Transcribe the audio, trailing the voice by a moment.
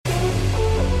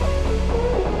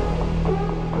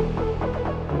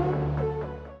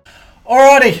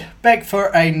Alrighty, back for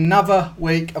another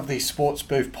week of the Sports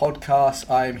Booth podcast.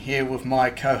 I am here with my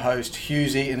co-host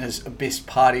Hughesy in his best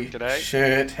party G'day.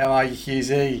 shirt. How are you,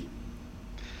 Hughesy?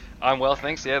 I'm well,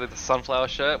 thanks. Yeah, the sunflower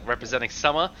shirt representing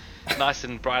summer. Nice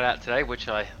and bright out today, which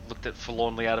I looked at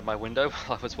forlornly out of my window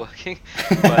while I was working.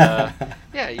 But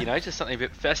yeah, just something a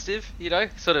bit festive.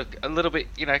 Sort of a little bit.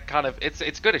 Kind of.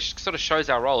 It's good. It sort of shows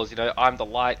our roles. I'm the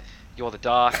light. You're the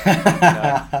dark.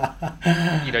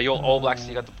 You're All Blacks.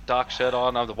 You got the dark shirt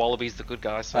on. I'm the Wallabies, the good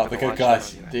guys. So the good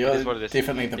guys. You're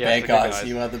definitely the bad guys. guys.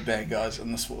 You are the bad guys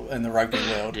in the rugby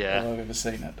world. Yeah. I've ever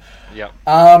seen it. Yep.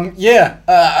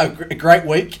 A great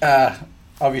week.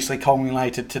 Obviously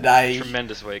culminated today.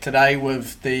 Tremendous week. Today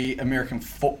with the American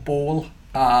football.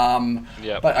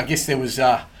 Yep. But I guess there was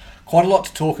quite a lot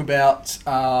to talk about.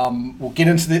 We'll get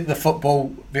into the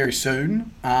football very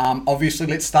soon. Obviously,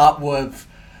 let's start with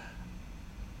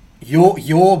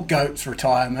your GOAT's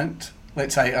retirement.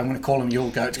 Let's say I'm going to call him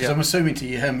your GOAT because I'm assuming to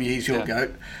him he's your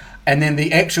GOAT. And then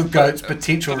the actual GOAT's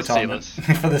potential retirement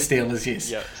for the Steelers,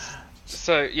 yes. Yeah.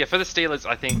 So, for the Steelers,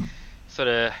 I think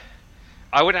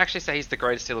I wouldn't actually say he's the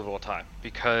greatest Steeler of all time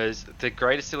because the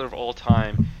greatest Steeler of all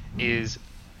time is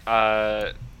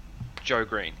Joe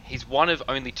Green. He's one of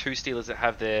only two Steelers that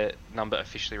have their number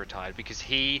officially retired because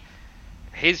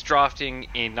his drafting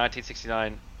in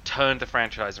 1969 turned the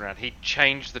franchise around. He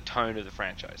changed the tone of the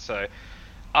franchise. So,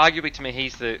 arguably to me,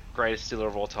 he's the greatest Steeler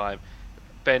of all time.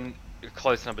 Ben,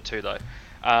 close number two though.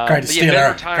 Greatest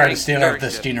Steeler of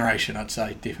this generation, I'd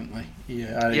say, definitely.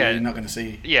 You're not going to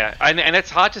see. Yeah, and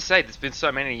it's hard to say. There's been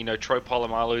so many, Troy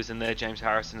Polamalu's in there, James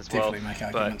Harrison as well. Definitely make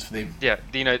arguments for them. Yeah,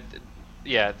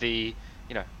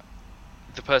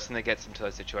 the person that gets into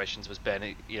those situations was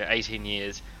Ben. 18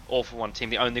 years, all for one team,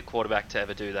 the only quarterback to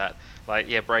ever do that.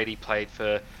 Brady played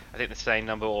for, I think, the same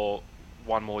number or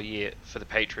one more year for the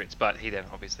Patriots, but he then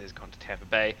obviously has gone to Tampa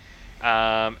Bay.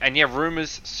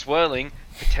 Rumors swirling,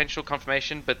 potential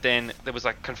confirmation, but then there was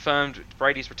confirmed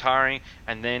Brady's retiring,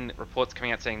 and then reports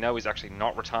coming out saying no, he's actually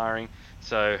not retiring.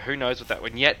 So who knows what that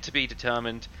would yet to be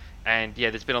determined. And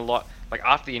there's been a lot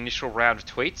after the initial round of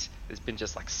tweets, there's been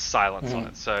just silence on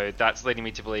it. So that's leading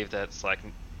me to believe that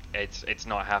it's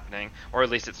not happening, or at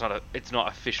least it's not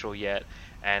official yet,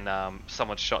 and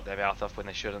someone shot their mouth off when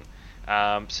they shouldn't.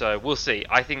 So we'll see.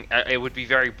 I think it would be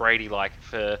very Brady-like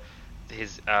for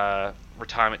his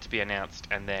retirement to be announced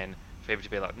and then for him to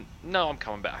be no, I'm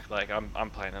coming back, I'm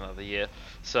playing another year.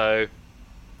 So,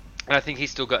 and I think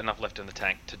he's still got enough left in the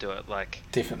tank to do it.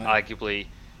 Definitely, arguably,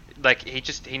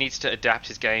 he needs to adapt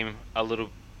his game a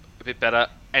bit better.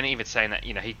 And even saying that,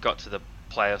 he got to the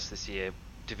playoffs this year,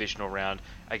 divisional round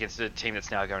against a team that's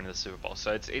now going to the Super Bowl.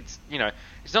 So it's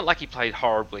not like he played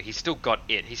horribly. He's still got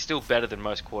it. He's still better than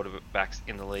most quarterbacks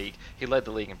in the league. He led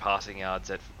the league in passing yards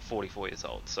at 44 years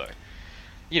old. So,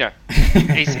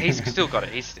 he's still got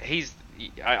it.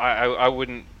 I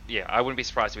wouldn't be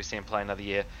surprised if we see him play another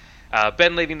year.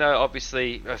 Ben leaving though,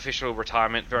 obviously official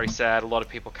retirement, very sad. A lot of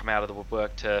people come out of the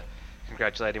woodwork to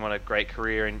congratulate him on a great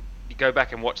career, and you go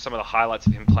back and watch some of the highlights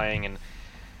of him playing, and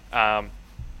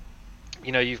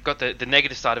you've got the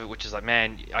negative side of it, which is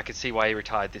man, I could see why he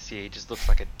retired this year. He just looks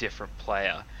like a different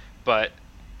player. But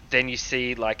then you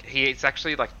see it's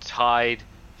actually tied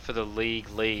for the league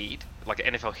lead,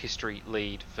 NFL history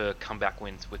lead for comeback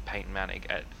wins with Peyton Manning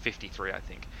at 53, I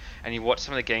think. And you watch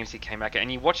some of the games he came back at,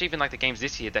 and you watch even the games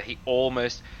this year that he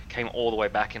almost came all the way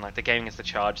back in, the game against the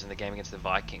Chargers and the game against the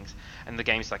Vikings, and the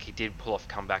games he did pull off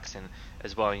comebacks in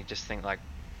as well. And you just think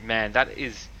man, that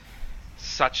is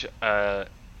such a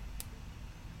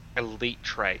elite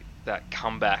trait, that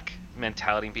comeback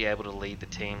mentality, and be able to lead the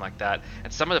team like that.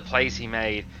 And some of the plays he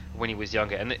made when he was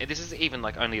younger, and this is even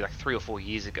only 3 or 4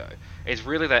 years ago, it's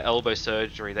really that elbow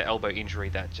surgery, that elbow injury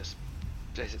that just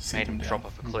made him drop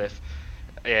off a cliff.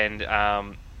 And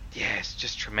it's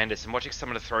just tremendous. And watching some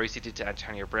of the throws he did to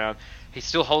Antonio Brown, he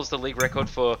still holds the league record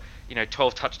for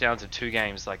 12 touchdowns in 2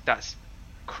 games. That's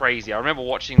crazy. I remember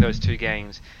watching those 2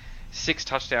 games, 6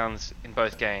 touchdowns in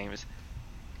both games.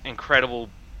 Incredible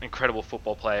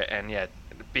football player, and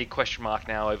big question mark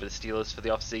now over the Steelers for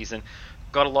the off season.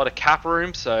 Got a lot of cap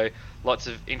room, so lots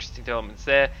of interesting developments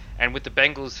there. And with the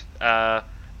Bengals,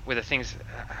 with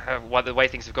the way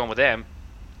things have gone with them,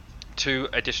 2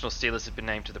 additional Steelers have been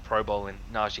named to the Pro Bowl in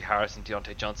Najee Harris and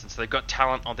Deontay Johnson. So they've got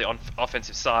talent on the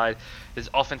offensive side. There's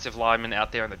offensive linemen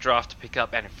out there in the draft to pick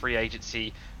up, and in free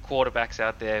agency, quarterbacks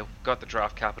out there. Got the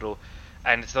draft capital.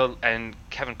 And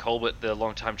Kevin Colbert, the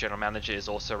longtime general manager, is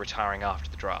also retiring after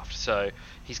the draft. So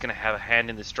he's going to have a hand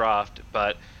in this draft,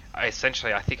 but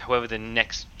essentially, I think whoever the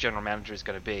next general manager is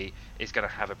going to be is going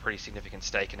to have a pretty significant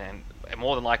stake in it, and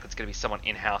more than likely it's going to be someone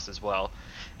in-house as well.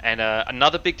 And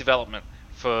another big development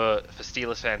for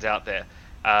Steelers fans out there,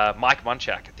 Mike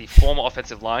Munchak, the former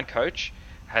offensive line coach,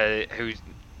 who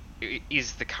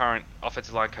is the current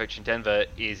offensive line coach in Denver,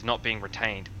 is not being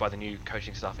retained by the new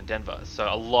coaching staff in Denver. So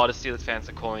a lot of Steelers fans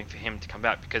are calling for him to come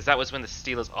back, because that was when the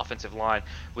Steelers offensive line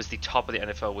was the top of the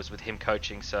NFL, was with him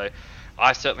coaching. So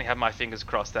I certainly have my fingers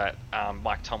crossed that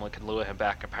Mike Tomlin can lure him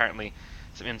back. Apparently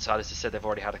some insiders have said they've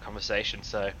already had a conversation.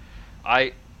 So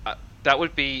that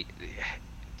would be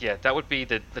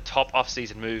the top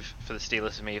off-season move for the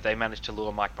Steelers for me. If they managed to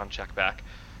lure Mike Munchak back,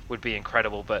 would be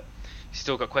incredible. But you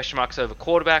still got question marks over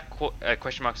quarterback,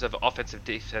 question marks over offensive,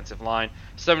 defensive line.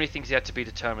 So many things yet to be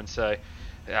determined. So,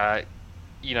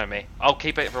 you know me, I'll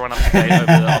keep everyone up to date over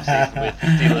the offseason with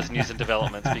Steelers news and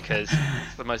developments, because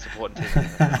it's the most important team in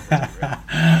the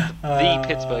NFL. The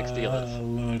Pittsburgh Steelers.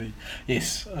 Lordy.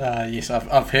 Yes,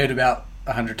 I've heard about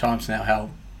 100 times now how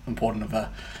important of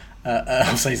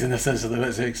a season this is for the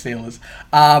Pittsburgh Steelers.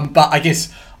 But I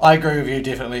guess I agree with you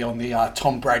definitely on the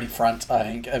Tom Brady front. I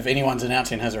think if anyone's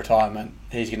announcing his retirement,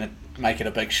 he's going to make it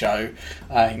a big show.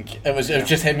 I think it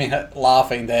just had me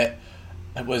laughing that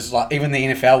it was like even the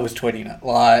NFL was tweeting it.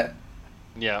 Like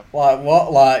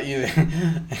what? Like you?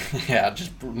 Yeah,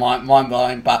 just mind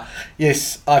blowing. But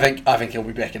yes, I think he'll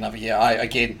be back another year.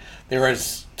 Again, there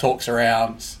is talks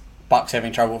around Bucks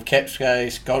having trouble with cap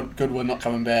space, Goodwin not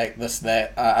coming back, this,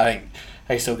 that. I think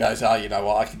he still goes, you know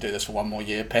what, I can do this for one more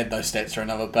year, pad those stats for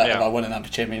another bit. If I win another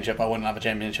championship, I win another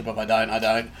championship. If I don't, I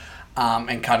don't.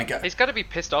 And kind of go. He's got to be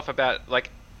pissed off about,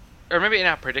 like, I remember in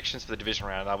our predictions for the division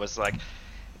round, I was like,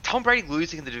 Tom Brady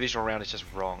losing in the divisional round is just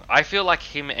wrong. I feel like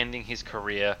him ending his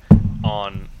career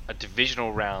on a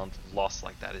divisional round loss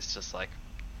like that is just like,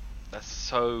 that's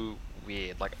so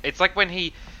weird. Like, it's like when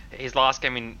his last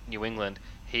game in New England,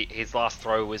 his last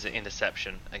throw was an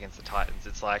interception against the Titans.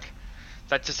 It's like,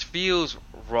 that just feels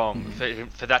wrong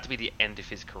for that to be the end of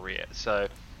his career. So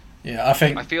yeah, I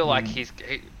feel like he's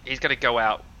going to go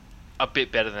out a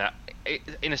bit better than that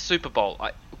in a Super Bowl,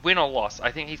 win or loss.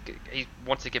 I think he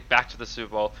wants to get back to the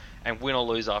Super Bowl, and win or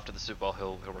lose after the Super Bowl,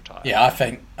 he'll retire. Yeah, I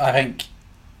think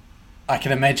I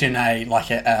can imagine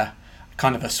a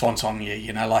kind of a swan song year.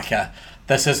 You know, like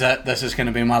this is going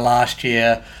to be my last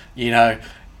year. You know.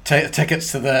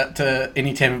 Tickets to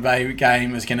any Tampa Bay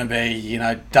game is going to be, you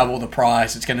know, double the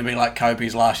price. It's going to be like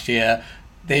Kobe's last year.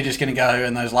 They're just going to go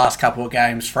in those last couple of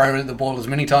games, throw the ball as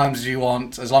many times as you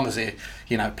want, as long as they're,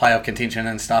 you know, playoff contention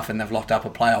and stuff, and they've locked up a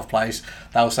playoff place.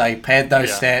 They'll say, pad those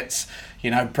stats,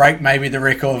 you know, break maybe the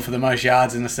record for the most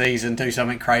yards in the season, do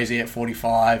something crazy at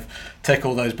 45, tick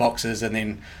all those boxes, and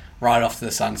then ride off to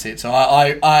the sunset. So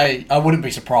I wouldn't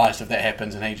be surprised if that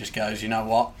happens, and he just goes, you know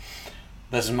what,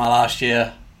 this is my last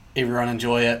year. Everyone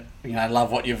enjoy it. You know,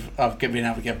 love what I've been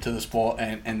able to give to the sport,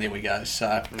 and there we go.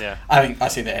 So yeah, I think I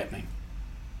see that happening.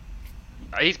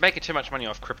 He's making too much money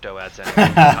off crypto ads. Anyway.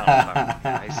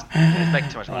 He's making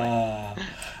too much money.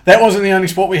 That wasn't the only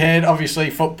sport we had. Obviously,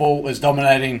 football is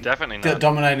dominating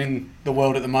the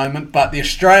world at the moment. But the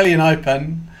Australian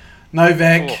Open,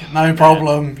 Novak, no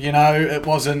problem. You know, it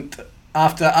wasn't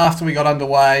after we got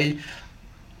underway.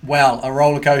 Well, a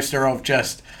roller coaster of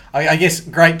just, I guess,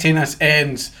 great tennis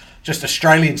and just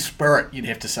Australian spirit, you'd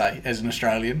have to say, as an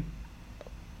Australian.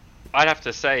 I'd have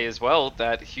to say as well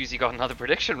that Hughesy got another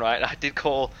prediction right. I did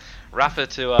call Rafa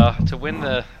to win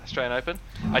the Australian Open.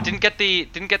 I didn't get the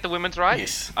women's right.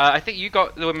 Yes. I think you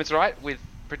got the women's right with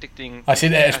predicting. I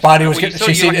said Ash Barty was.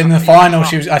 She said in the final.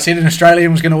 I said an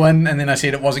Australian was going to win, and then I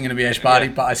said it wasn't going to be Ash Barty,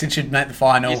 but I said she'd make the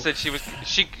final. You said she was.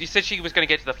 You said she was going to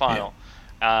get to the final. Yeah.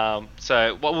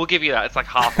 So we'll give you that. It's like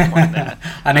half a point there.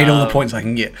 I need all the points I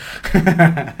can get.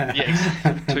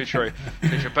 Yeah, too true.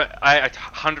 But I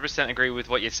 100% agree with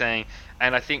what you're saying,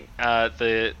 and I think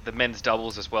the men's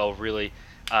doubles as well really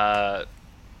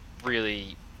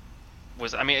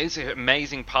was. I mean, it's an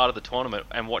amazing part of the tournament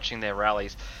and watching their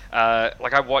rallies.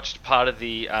 Like I watched part of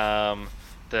the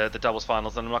doubles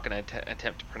finals, and I'm not going to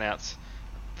attempt to pronounce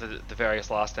the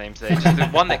various last names there. Just the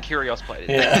one that Kyrgios played.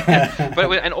 Yeah.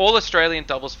 But an all-Australian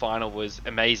doubles final was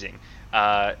amazing.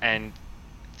 And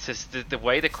just the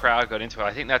way the crowd got into it,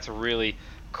 I think that's a really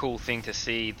cool thing to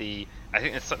see. I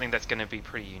think it's something that's going to be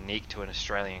pretty unique to an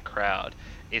Australian crowd,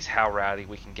 is how rowdy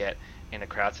we can get in a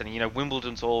crowd setting. You know,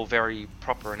 Wimbledon's all very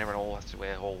proper and everyone all has to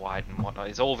wear all white and whatnot.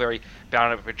 It's all very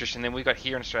bound up with tradition. Then we've got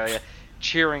here in Australia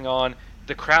cheering on,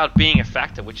 the crowd being a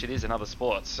factor, which it is in other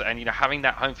sports, and you know, having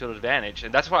that home field advantage,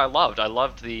 and that's what I loved. I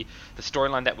loved the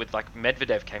storyline that with like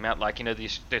Medvedev came out, like, you know, the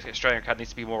Australian crowd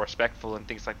needs to be more respectful and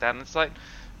things like that. And it's like,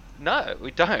 No, we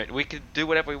don't. We could do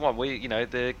whatever we want.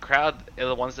 The crowd are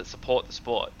the ones that support the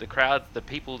sport. The crowd, the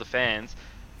people, the fans,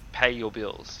 pay your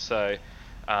bills. So,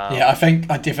 I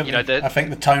think I think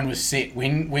the tone was set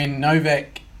when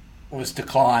Novak was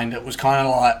declined. It was kind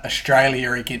of like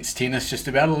Australia against tennis, just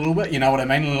about a little bit. You know what I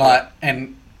mean? Like,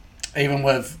 and even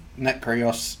with Nick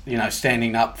Kyrgios,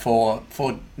 standing up for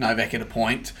Novak at a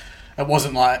point, it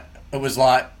wasn't like it was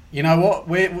like. You know what?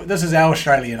 This is our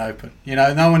Australian Open.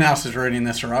 No one else is ruining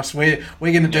this for us. We're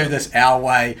going to do this our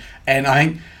way. And I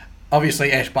think,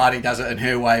 obviously, Ash Barty does it in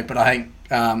her way, but I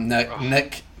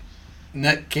think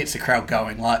Nick gets the crowd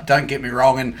going. Like, don't get me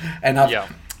wrong.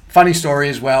 Funny story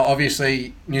as well.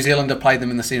 Obviously, New Zealander played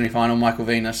them in the semi-final. Michael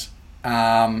Venus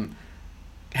had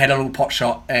a little pot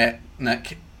shot at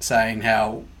Nick, saying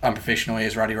how unprofessional he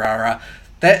is, ruddy rah.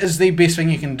 That is the best thing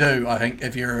you can do, I think,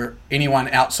 if you're anyone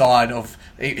outside of...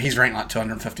 He's ranked like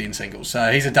 250 in singles,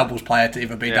 so he's a doubles player to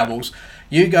ever be doubles.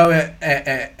 You go at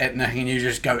Nick and you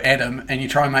just go at him and you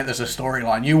try and make this a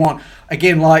storyline. You want,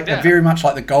 again, very much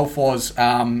like the golf was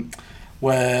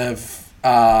with...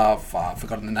 I've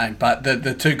forgotten the name, but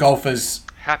the two golfers...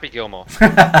 Happy Gilmore.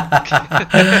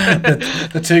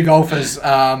 the two golfers,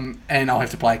 and I'll have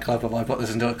to play a clip if I put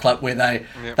this into a clip, where they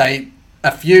a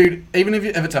feud, even if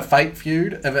it's a fake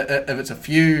feud, if it's a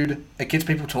feud, it gets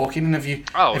people talking, and if you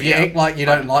act like you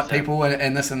don't 100%. Like people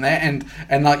and this and that,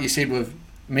 and like you said with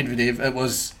Medvedev, it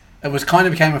was kind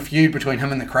of became a feud between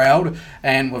him and the crowd,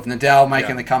 and with Nadal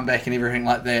making the comeback and everything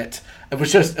like that. It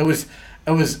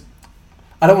was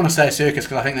I don't want to say a circus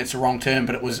because I think that's the wrong term,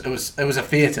 but it was a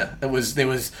theatre. There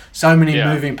was so many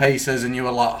moving pieces, and you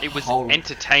were like, it was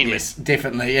entertainment. Yes,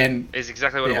 definitely, and it's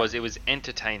exactly what it was. It was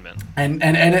entertainment, and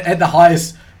at the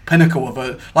highest pinnacle of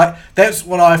it. Like, that's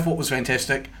what I thought was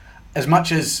fantastic. As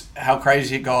much as how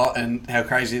crazy it got and how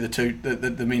crazy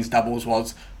the men's doubles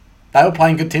was, they were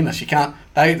playing good tennis. You can't.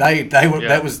 They were.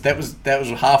 That was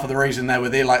half of the reason they were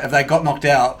there. Like, if they got knocked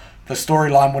out, the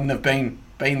storyline wouldn't have been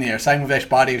there. Same with Ash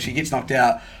Barty. If she gets knocked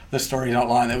out, the story's not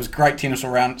lying. There was great tennis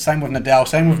all around. Same with Nadal.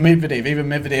 Same with Medvedev. Even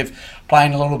Medvedev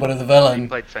playing a little bit of the villain. He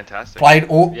played fantastic. Had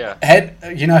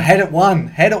it won,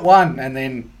 and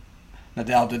then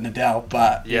Nadal did Nadal.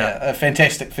 But a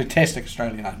fantastic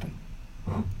Australian Open.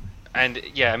 And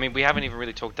we haven't even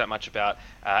really talked that much about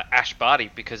Ash Barty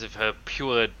because of her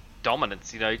pure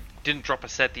dominance. Didn't drop a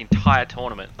set the entire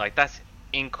tournament. Like, that's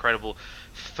incredible.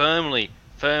 Firmly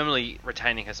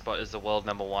retaining her spot as the world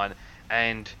number one,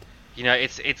 and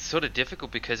it's sort of difficult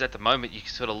because at the moment you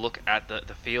sort of look at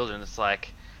the field and it's like,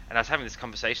 and I was having this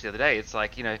conversation the other day, it's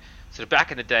like, sort of back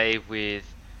in the day with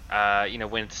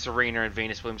when Serena and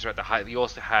Venus Williams were at the height, you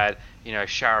also had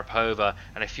Sharapova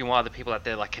and a few more other people out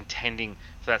there like contending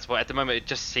for that spot. At the moment it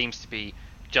just seems to be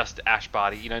just Ash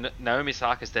Barty. Naomi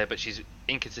Osaka's there, but she's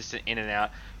inconsistent in and out,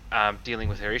 dealing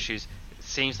with her issues. It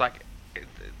seems like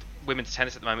women's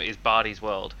tennis at the moment is Barty's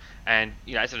world, and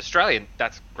as an Australian,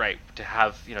 that's great to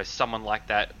have someone like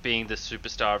that being the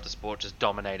superstar of the sport, just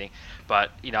dominating. But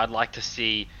I'd like to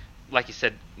see, like you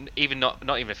said, even not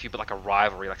even a few, but like a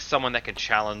rivalry, like someone that can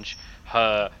challenge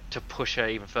her to push her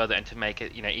even further and to make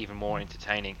it even more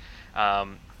entertaining.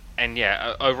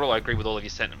 Overall, I agree with all of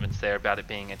your sentiments there about it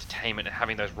being entertainment and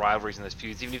having those rivalries and those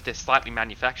feuds, even if they're slightly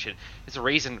manufactured. There's a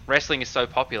reason wrestling is so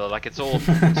popular. Like, it's all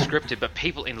scripted, but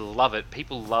people love it.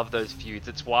 People love those feuds.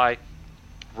 It's why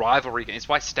it's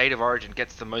why State of Origin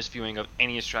gets the most viewing of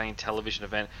any Australian television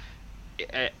event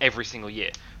every single year,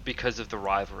 because of the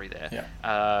rivalry there.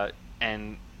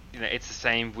 And it's the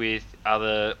same with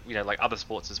other other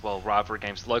sports as well. Rivalry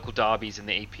games, local derbies in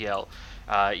the EPL.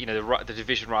 The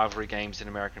division rivalry games in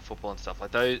American football and stuff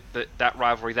like those. That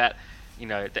rivalry, the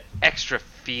extra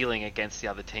feeling against the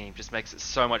other team just makes it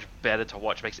so much better to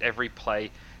watch. Makes every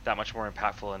play that much more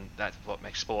impactful, and that's what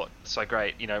makes sport so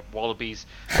great. Wallabies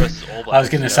versus All Blacks. I was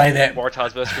going to say that.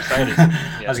 Waratahs versus Crusaders.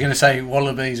 I was going to say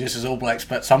Wallabies versus All Blacks,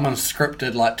 but someone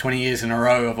scripted like 20 years in a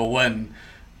row of a win.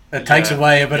 It takes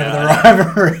away a bit of the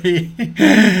rivalry.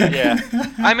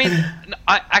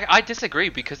 I disagree,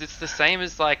 because it's the same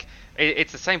as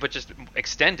it's the same, but just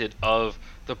extended, of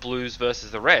the Blues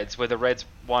versus the Reds, where the Reds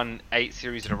won 8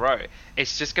 series in a row.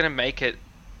 It's just going to make it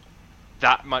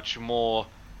that much more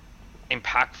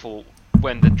impactful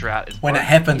when the drought is when broken, it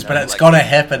happens, but it's got to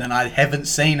happen, and I haven't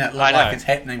seen it look like it's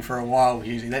happening for a while.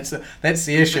 Usually, that's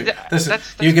the issue.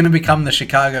 You're going to become the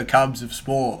Chicago Cubs of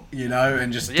sport,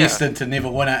 and just destined to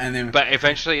never win it. And then, but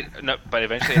eventually it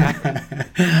happens.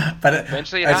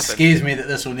 It scares me that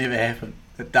this will never happen.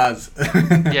 It does.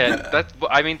 That's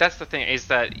the thing, is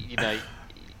that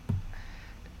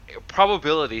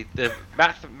probability, the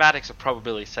mathematics of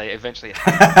probability say eventually it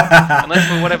happens. Unless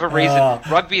for whatever reason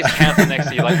rugby is cancelled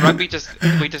next year, like we just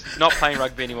not playing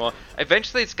rugby anymore.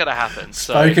 Eventually it's gonna happen.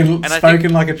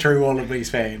 Spoken like a true Wallabies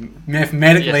fan.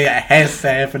 Mathematically, it has to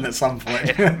happen at some point.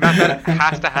 It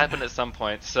has to happen at some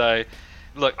point. So,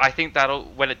 look, I think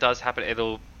when it does happen,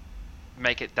 it'll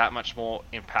make it that much more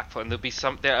impactful. And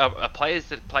there are players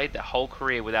that played their whole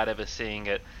career without ever seeing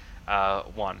it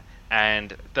won.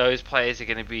 And those players are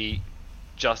going to be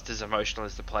just as emotional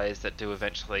as the players that do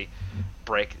eventually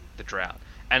break the drought.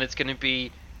 And it's going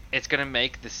to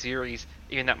make the series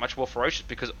even that much more ferocious,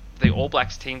 because the All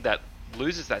Blacks team that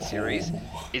loses that series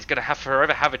is going to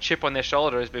forever have a chip on their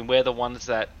shoulder as being we're the ones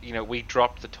that, we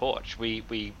dropped the torch. We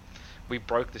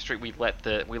broke the streak. We let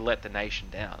the nation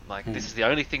down. Like this is the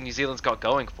only thing New Zealand's got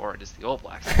going for it is the All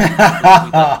Blacks. We let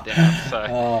them down, so.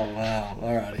 Oh wow!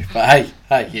 Alrighty, but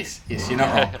hey, yes, you're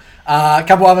not wrong. A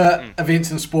couple other events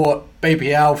in sport.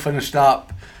 BPL finished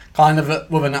up kind of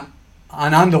with an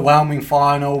underwhelming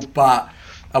final, but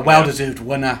a well-deserved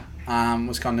winner.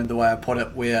 Was kind of the way I put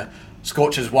it. Where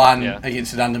Scorchers won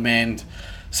against an undermanned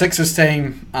Sixers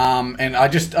team, and I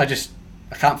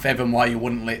can't fathom why you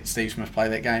wouldn't let Steve Smith play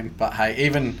that game. But hey,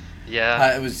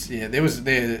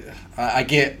 I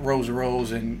get rules are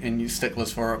rules and you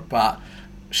sticklers for it, but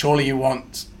surely you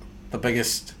want the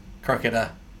biggest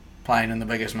cricketer playing in the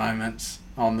biggest moments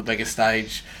on the biggest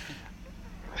stage.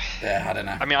 Yeah, I don't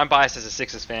know. I mean, I'm biased as a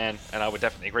Sixers fan, and I would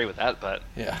definitely agree with that. But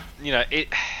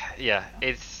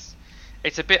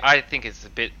it's a bit. I think it's a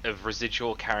bit of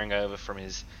residual carrying over from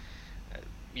his.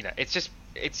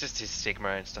 It's just his stigma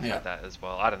and stuff like that as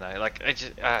well. I don't know. Like it's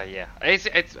just,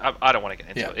 It's I don't want to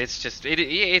get into it. It's just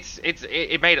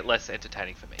it made it less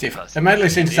entertaining for me. Definitely. It made it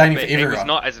less entertaining for everyone. It was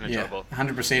not as enjoyable.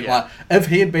 100%. Like if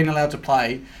he had been allowed to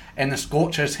play and the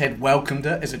Scorchers had welcomed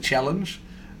it as a challenge,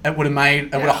 it would have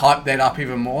hyped that up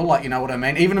even more. Like, you know what I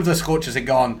mean? Even if the Scorchers had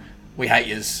gone, we hate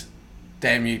yous,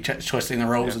 damn you, twisting the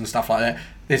rules and stuff like that.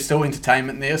 There's still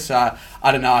entertainment there, so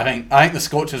I don't know. I think the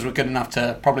Scorchers were good enough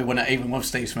to probably win it even with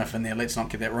Steve Smith in there. Let's not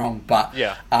get that wrong. But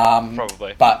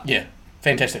probably. But yeah,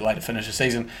 fantastic way to finish the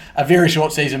season. A very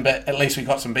short season, but at least we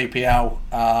got some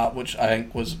BPL, which I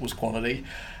think was quality,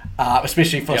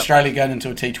 especially for Australia going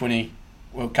into a T20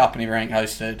 World Cup and everything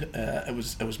hosted.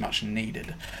 It was much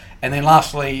needed. And then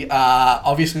lastly,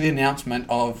 obviously the announcement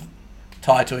of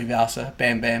Tai Tuivasa,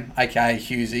 Bam Bam, aka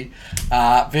Hughesy,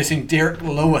 versus Derrick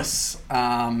Lewis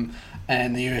in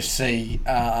the UFC.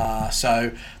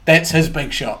 So that's his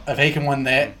big shot. If he can win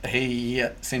that, he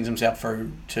sends himself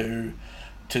through to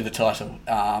the title,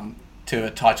 to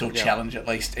a title challenge at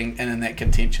least, and in that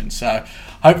contention. So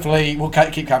hopefully we'll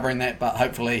keep covering that, but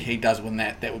hopefully he does win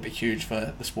that. That would be huge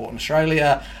for the sport in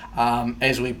Australia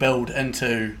as we build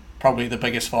into probably the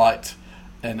biggest fight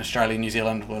in Australia and New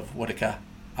Zealand with Whittaker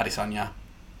Adesanya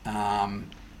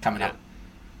coming up.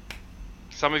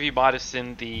 Some of you might have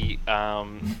seen the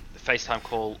FaceTime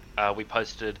call we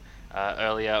posted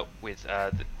earlier with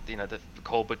the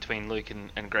call between Luke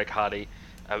and Greg Hardy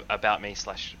about me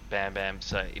 / Bam Bam.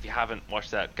 So if you haven't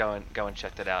watched that, go and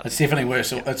check that out. It's definitely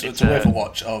worth it's worth a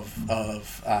watch of.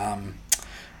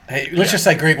 Let's just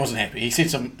say Greg wasn't happy. He said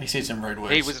some rude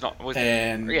words. He was not. I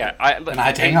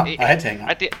had to hang up.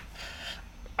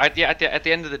 At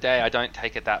the end of the day, I don't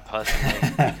take it that personally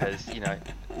because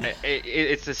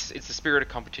it's the spirit of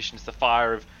competition. It's the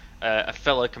fire of a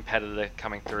fellow competitor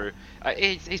coming through.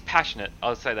 He's passionate.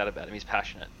 I'll say that about him. He's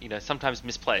passionate. Sometimes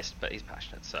misplaced, but he's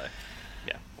passionate. So,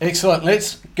 yeah. Excellent.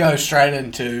 Let's go straight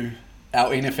into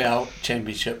our NFL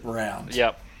Championship round.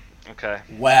 Yep. Okay.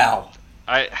 Wow.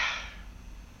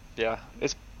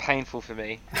 It's painful for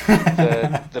me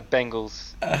the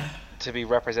Bengals to be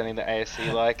representing the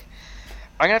AFC. Like,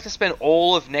 I'm gonna have to spend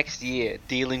all of next year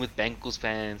dealing with Bengals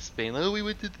fans being like, "Oh, we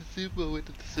went to the Super Bowl,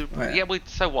 Right. Yeah,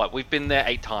 so what? We've been there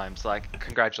 8 times. Like,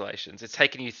 congratulations. It's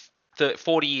taken you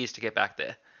 40 years to get back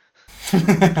there.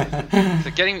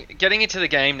 So getting into the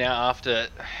game now after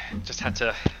just had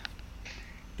to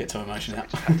get some emotion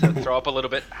out. Had to throw up a little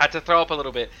bit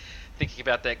thinking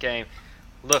about that game.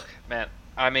 Look, man.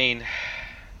 I mean,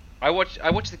 I watched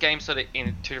the game sort of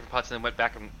in 2 different parts and then went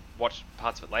back and watched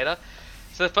parts of it later.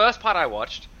 So the first part I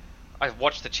watched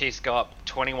the Chiefs go up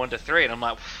 21-3, and I'm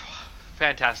like,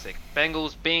 fantastic.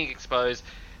 Bengals being exposed,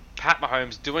 Pat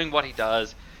Mahomes doing what he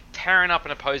does, tearing up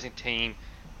an opposing team.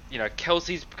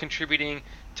 Kelsey's contributing,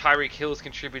 Tyreek Hill's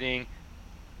contributing.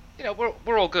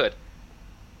 We're all good.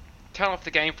 Turn off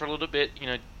the game for a little bit.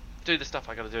 Do the stuff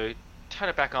I got to do. Turn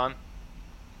it back on.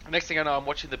 Next thing I know, I'm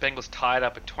watching the Bengals tied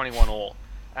up at 21-all.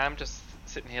 I'm just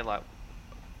sitting here like,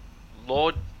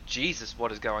 Lord Jesus,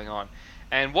 what is going on?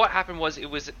 And what happened was it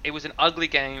was an ugly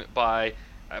game by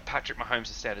Patrick Mahomes'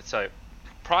 standards. So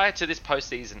prior to this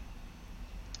postseason,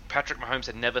 Patrick Mahomes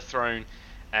had never thrown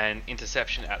an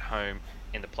interception at home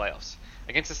in the playoffs.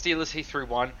 Against the Steelers, he threw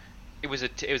one. It was a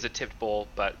tipped ball,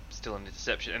 but still an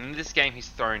interception. And in this game, he's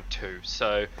thrown two.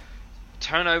 So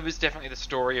turnovers definitely the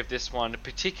story of this one,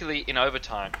 particularly in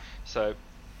overtime. So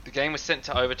the game was sent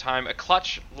to overtime. A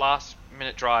clutch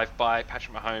last-minute drive by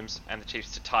Patrick Mahomes and the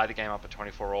Chiefs to tie the game up at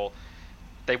 24-all.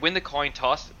 They win the coin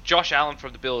toss. Josh Allen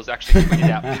from the Bills actually tweeted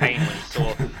out pain when he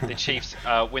saw the Chiefs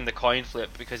win the coin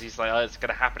flip, because he's like, oh, it's going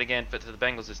to happen again to the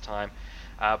Bengals this time.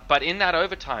 But in that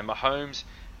overtime, Mahomes,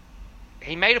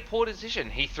 he made a poor decision.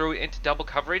 He threw it into double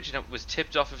coverage, and it was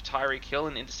tipped off of Tyreek Hill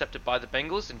and intercepted by the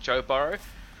Bengals. And Joe Burrow,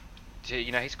 to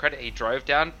his credit, he drove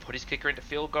down, put his kicker into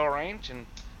field goal range, and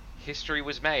history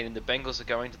was made, and the Bengals are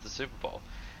going to the Super Bowl.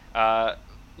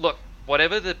 Look,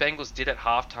 whatever the Bengals did at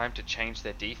halftime to change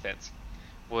their defense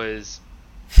was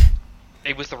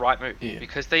the right move,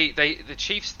 because the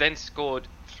Chiefs then scored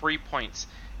 3 points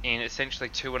in essentially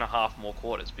 2.5 more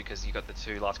quarters, because you got the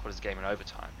two last quarters of the game in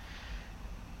overtime.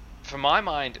 For my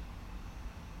mind,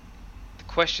 the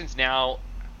questions now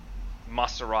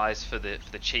must arise for the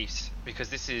Chiefs, because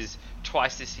this is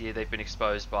twice this year they've been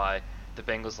exposed by the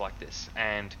Bengals like this,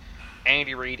 and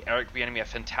Andy Reid, Eric Bieniemy are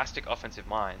fantastic offensive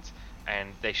minds,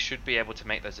 and they should be able to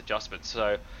make those adjustments.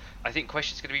 So I think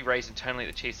questions are going to be raised internally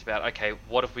at the Chiefs about, okay,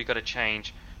 what have we got to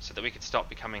change so that we can stop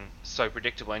becoming so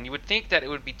predictable? And you would think that it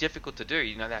would be difficult to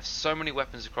do. They have so many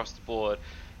weapons across the board.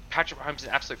 Patrick Mahomes is an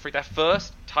absolute freak. That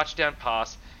first touchdown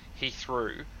pass he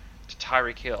threw to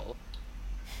Tyreek Hill,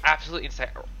 absolutely insane.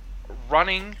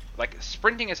 Running, like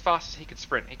sprinting as fast as he could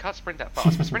sprint. He can't sprint that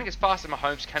fast, but sprinting as fast as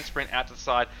Mahomes can sprint out to the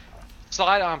side,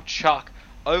 sidearm chuck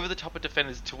over the top of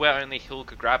defenders to where only Hill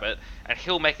could grab it, and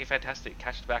Hill making a fantastic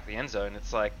catch to the back of the end zone.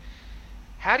 It's like,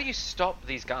 how do you stop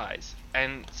these guys?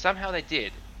 And somehow they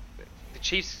did. The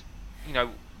Chiefs,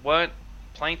 weren't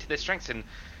playing to their strengths. And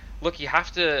look, you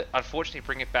have to unfortunately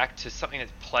bring it back to something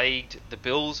that's plagued the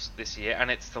Bills this year,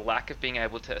 and it's the lack of being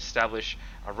able to establish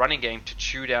a running game to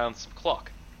chew down some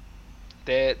clock.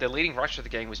 Their leading rusher of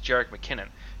the game was Jerick McKinnon,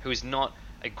 who is not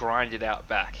a grinded out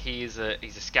back. He's a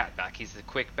scat back. He's a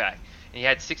quick back. And he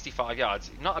had 65 yards.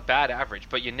 Not a bad average,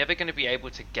 but you're never going to be able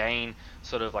to gain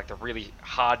sort of like the really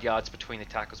hard yards between the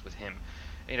tackles with him.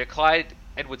 Clyde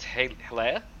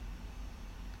Edwards-Helaire.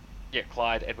 Yeah,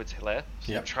 Clyde Edwards-Helaire.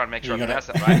 Yep. Trying to make sure I pronounce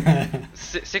that right.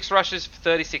 6 rushes for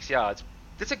 36 yards.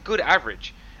 That's a good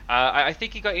average. I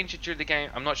think he got injured during the game.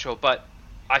 I'm not sure, but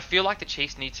I feel like the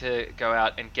Chiefs need to go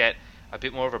out and get a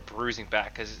bit more of a bruising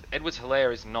back, because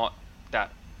Edwards-Helaire is not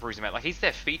that bruising back. Like, he's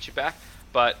their feature back,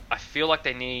 but I feel like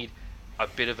they need a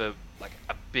bit of a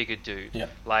bigger dude,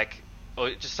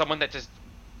 or just someone that just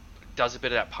does a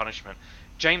bit of that punishment.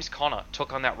 James Conner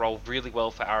took on that role really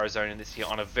well for Arizona this year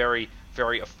on a very,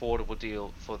 very affordable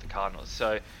deal for the Cardinals.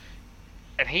 So,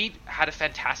 and he had a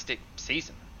fantastic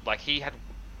season. Like, he had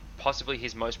possibly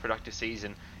his most productive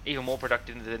season, even more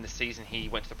productive than the season he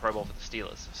went to the Pro Bowl for the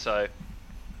Steelers. So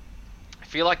I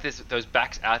feel like there's those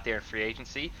backs out there in free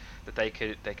agency that they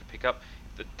could pick up.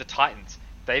 The Titans,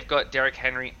 they've got Derrick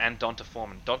Henry and Donta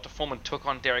Foreman. Donta Foreman took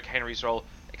on Derrick Henry's role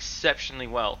exceptionally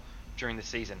well during the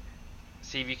season.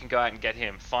 See if you can go out and get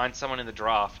him. Find someone in the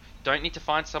draft. Don't need to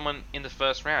find someone in the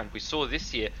first round. We saw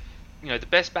this year, the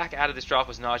best back out of this draft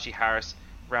was Najee Harris,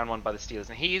 round 1 by the Steelers,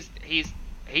 and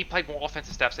he played more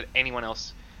offensive snaps than anyone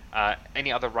else,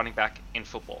 any other running back in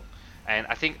football, and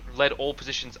I think led all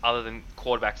positions other than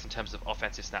quarterbacks in terms of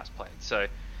offensive snaps played. So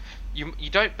you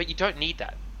don't need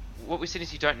that. What we're seeing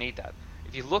is you don't need that.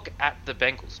 If you look at the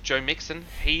Bengals, Joe Mixon,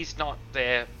 he's not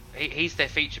their he's their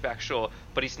feature back, sure,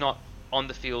 but he's not on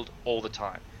the field all the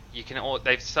time. They've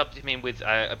subbed him in with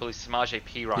I believe Samaje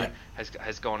Perine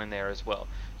has gone in there as well.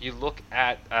 You look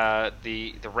at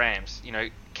the Rams,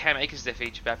 Cam Akers is their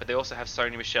feature back, but they also have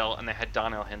Sony Michel, and they had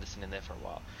Darnell Henderson in there for a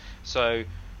while. So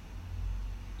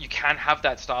you can have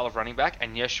that style of running back,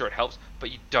 and yes, sure, it helps,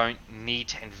 but you don't need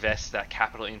to invest that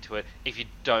capital into it if you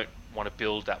don't want to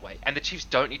build that way. And the Chiefs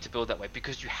don't need to build that way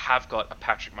because you have got a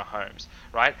Patrick Mahomes,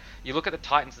 right? You look at the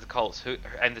Titans, the Colts,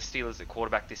 and the Steelers at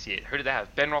quarterback this year. Who do they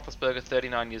have? Ben Roethlisberger,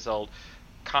 39 years old,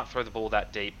 can't throw the ball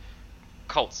that deep.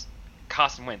 Colts,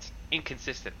 Carson Wentz,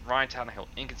 inconsistent. Ryan Tannehill,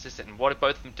 inconsistent. And what did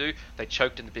both of them do? They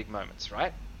choked in the big moments,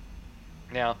 right?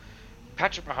 Now,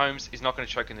 Patrick Mahomes is not going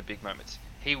to choke in the big moments.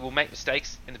 He will make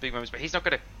mistakes in the big moments, but he's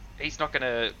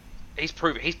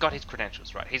proven, he's got his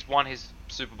credentials, right? He's won his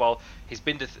Super Bowl. He's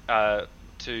been to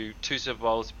 2 Super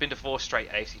Bowls, been to 4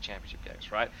 straight AFC Championship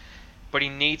games, right? But he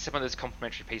needs some of those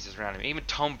complementary pieces around him. Even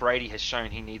Tom Brady has shown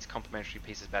he needs complementary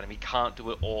pieces about him. He can't do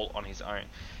it all on his own.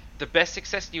 the best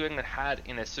success New England had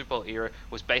in their Super Bowl era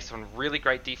was based on really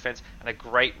great defense and a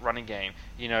great running game.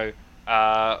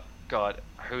 God,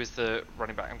 who is the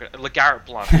running back? LeGarrette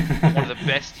Blount. One of the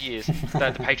best years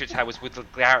that the Patriots had was with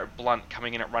LeGarrette Blount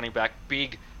coming in at running back,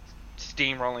 big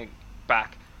steamrolling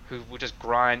back who will just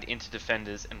grind into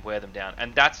defenders and wear them down.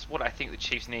 And that's what I think the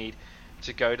Chiefs need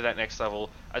to go to that next level,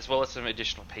 as well as some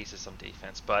additional pieces on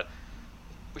defense. But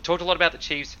we talked a lot about the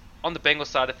Chiefs. On the Bengals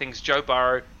side of things, Joe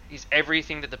Burrow is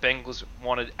everything that the Bengals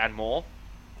wanted and more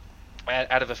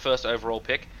out of a first overall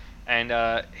pick. And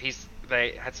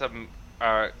they had some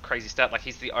crazy stat, like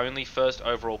he's the only first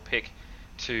overall pick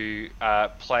to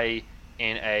play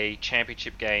in a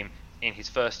championship game in his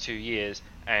first 2 years,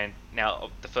 and now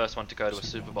the first one to go to a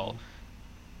Super Bowl.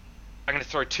 I'm going to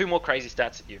throw 2 more crazy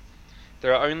stats at you.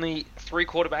 There are only 3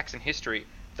 quarterbacks in history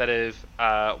that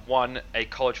have won a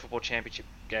college football championship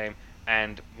game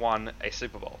and won a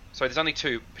Super Bowl. So there's only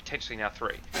 2, potentially now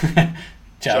 3.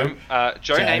 Joe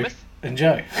Namath and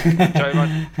Joe.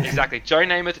 Exactly. Joe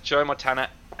Namath, Joe Montana,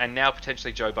 and now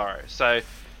potentially Joe Burrow. So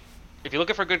if you're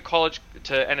looking for a good college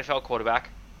to NFL quarterback,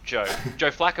 Joe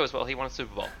Flacco as well. He won a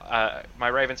Super Bowl. My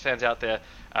Ravens fans out there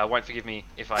won't forgive me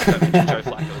if I don't mention Joe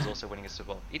Flacco is also winning a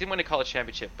Super Bowl. He didn't win a college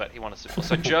championship, but he won a Super Bowl.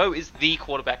 So Joe is the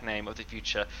quarterback name of the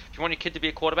future. If you want your kid to be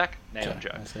a quarterback, name him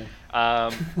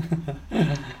Joe.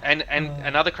 And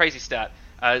another crazy stat: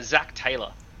 Zach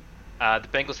Taylor, the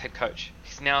Bengals head coach.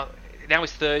 He's now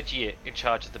his 3rd year in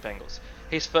charge of the Bengals.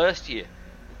 His first year,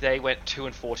 they went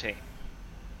 2-14.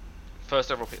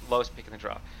 First overall pick, lowest pick in the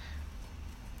draft.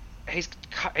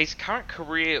 His current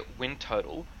career win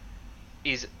total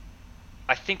is,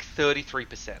 I think,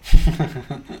 33%.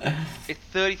 It's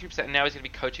 33%, and now he's going to be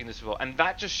coaching this Super Bowl. And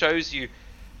that just shows you,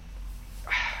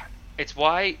 it's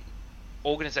why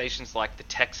organizations like the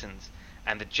Texans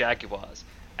and the Jaguars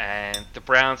and the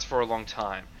Browns for a long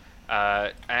time,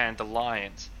 and the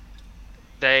Lions,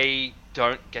 they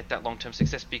don't get that long-term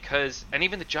success because, and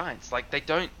even the Giants, like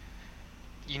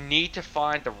you need to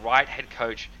find the right head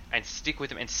coach and stick with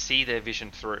them and see their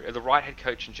vision through. The right head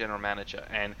coach and general manager.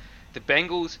 And the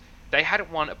Bengals, they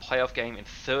hadn't won a playoff game in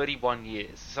 31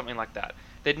 years, something like that.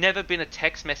 There'd never been a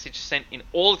text message sent in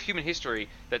all of human history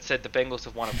that said the Bengals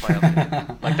have won a playoff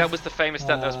game. Like, that was the famous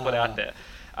stat that was put out there.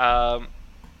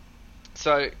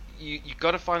 So you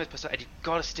got to find this person, and you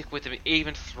got to stick with them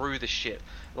even through the shit.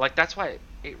 Like, that's why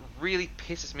it really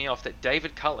pisses me off that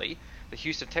David Culley, the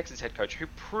Houston Texans head coach, who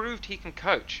proved he can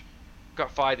coach,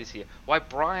 got fired this year. Why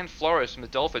Brian Flores from the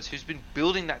Dolphins, who's been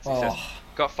building that success,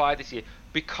 got fired this year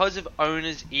because of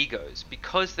owners' egos,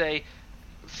 because they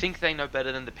think they know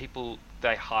better than the people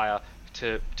they hire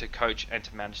to coach and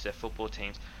to manage their football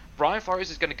teams. Brian Flores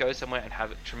is going to go somewhere and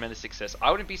have tremendous success. I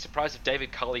wouldn't be surprised if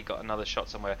David Culley got another shot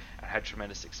somewhere and had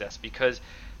tremendous success, because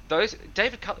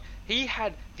David Culley, he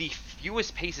had the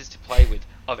fewest pieces to play with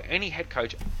of any head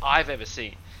coach I've ever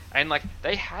seen. And like,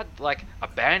 they had like a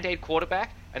band-aid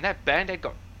quarterback, and that band-aid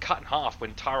got cut in half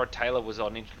when Tyrod Taylor was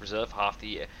on injured reserve half the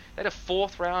year. They had a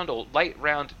 4th round or late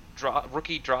round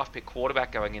rookie draft pick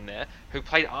quarterback going in there who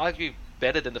played arguably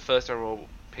better than the first overall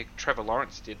pick Trevor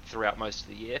Lawrence did throughout most of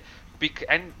the year.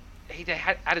 And they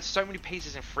had added so many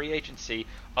pieces in free agency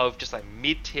of just like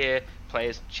mid-tier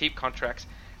players, cheap contracts,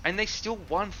 and they still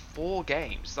won 4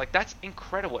 games. Like, that's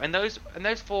incredible. And those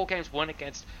 4 games weren't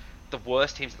against the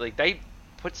worst teams in the league. They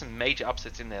put some major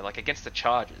upsets in there, like against the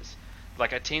Chargers,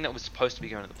 like a team that was supposed to be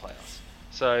going to the playoffs.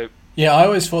 So yeah, I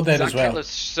always thought that Zach as well. Taylor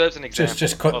serves an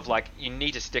example of like, you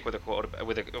need to stick with a quarterback,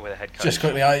 with a head coach. Just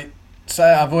quickly, I've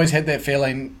always had that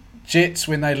feeling. Jets,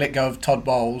 when they let go of Todd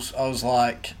Bowles, I was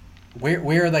like, where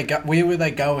were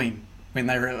they going when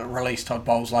they released Todd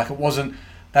Bowles? Like, it wasn't.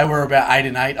 They were about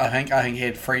 8-8. I think he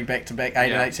had 3 back-to-back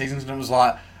 8-8 seasons, and it was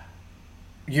like,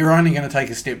 you're only going to take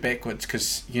a step backwards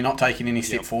because you're not taking any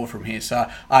step forward from here. So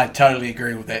I totally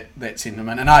agree with that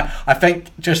sentiment. And I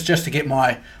think, just to get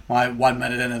my 1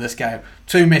 minute into this game,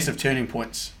 2 massive turning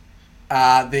points.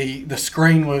 The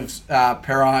screen with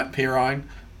Perrine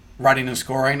running and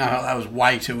scoring, I thought that was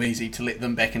way too easy to let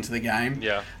them back into the game.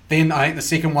 Yeah. Then I think the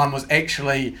second one was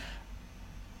actually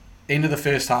end of the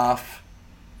first half.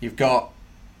 You've got,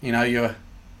 I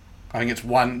think it's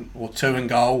 1 or 2 in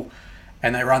goal,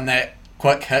 and they run that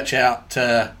quick hitch out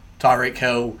to Tyreek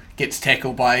Hill, gets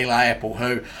tackled by Eli Apple,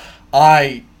 who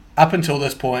I, up until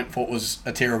this point, thought was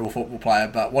a terrible football player,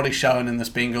 but what he's shown in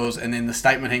this Bengals, and then the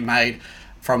statement he made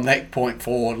from that point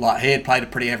forward, like, he had played a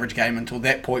pretty average game until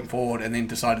that point forward and then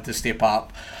decided to step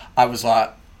up. I was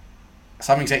like,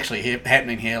 something's actually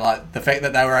happening here. Like, the fact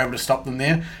that they were able to stop them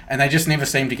there, and they just never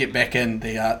seemed to get back in,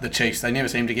 the Chiefs. They never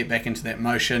seemed to get back into that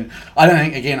motion. I don't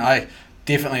think, again, I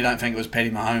definitely don't think it was Paddy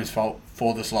Mahomes' fault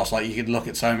for this loss. Like, you could look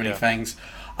at so many Yeah. things.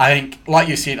 I think, like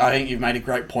you said, I think you've made a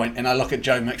great point, and I look at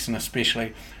Joe Mixon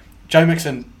especially. Joe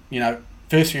Mixon,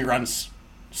 first few runs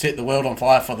set the world on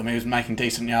fire for them. He was making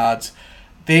decent yards.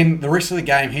 Then the rest of the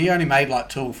game, he only made like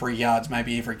 2 or 3 yards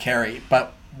maybe every carry.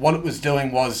 But what it was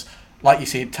doing was, like you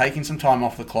said, taking some time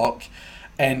off the clock.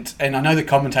 And I know the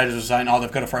commentators were saying,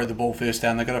 they've got to throw the ball first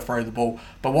down, they've got to throw the ball.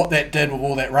 But what that did with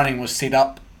all that running was set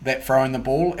up that throwing the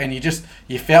ball. And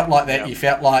you felt like that. Yeah. You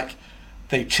felt like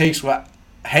the Chiefs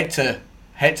had to,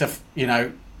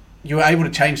 you were able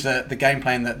to change the game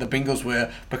plan that the Bengals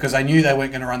were, because they knew they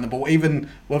weren't going to run the ball, even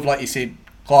with, like you said,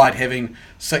 Clyde having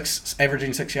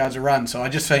averaging 6 yards a run. So I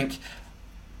just think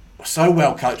so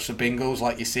well coached the Bengals,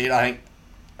 like you said. I think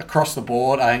across the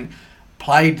board, I think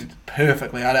played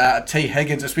perfectly. T.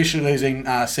 Higgins, especially losing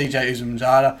CJ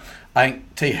Uzumzada, I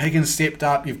think T. Higgins stepped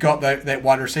up. You've got that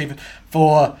wide receiver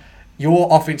for your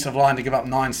offensive line to give up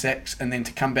 9 sacks and then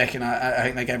to come back, and I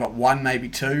think they gave up 1, maybe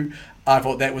 2. I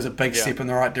thought that was a big step in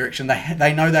the right direction.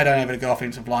 They know they don't have a good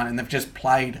offensive line, and they've just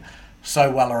played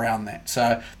so well around that.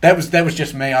 So that was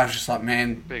just me. I was just like,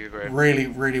 man, really,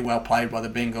 really well played by the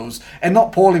Bengals, and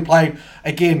not poorly played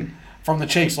again from the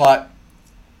Chiefs. Like,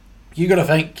 you got to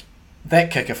think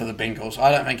that kicker for the Bengals,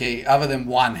 I don't think other than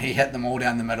one, he hit them all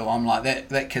down the middle. I'm like,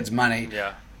 that kid's money.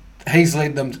 Yeah. He's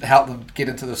led them to help them get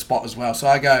into the spot as well. So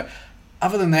I go,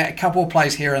 other than that, a couple of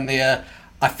plays here and there,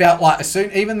 I felt like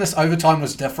even this overtime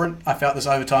was different. I was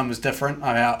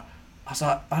like,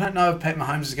 I don't know if Pat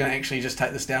Mahomes is going to actually just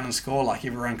take this down and score like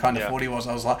everyone kind of thought he was.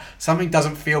 I was like, something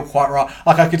doesn't feel quite right.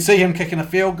 Like, I could see him kicking a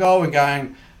field goal and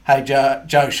going, hey,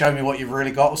 Joe, show me what you've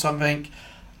really got or something.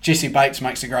 Jesse Bates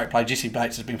makes a great play. Jesse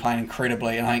Bates has been playing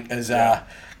incredibly, and I think is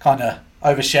kind of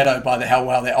overshadowed by how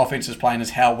well their offense is playing,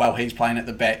 is how well he's playing at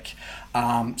the back.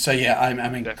 I mean,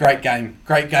 definitely.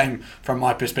 Great game from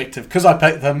my perspective, because I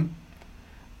picked them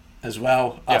as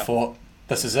well. I thought,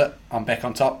 this is it. I'm back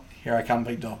on top. Here I come,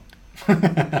 big dog.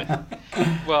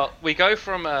 Well, we go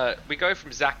from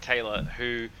Zach Taylor,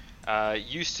 who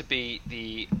used to be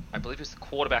I believe he was the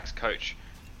quarterback's coach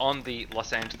on the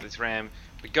Los Angeles Rams.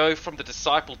 We go from the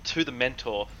disciple to the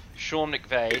mentor, Sean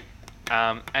McVay.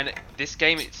 And this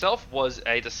game itself was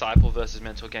a disciple versus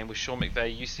mentor game, with Sean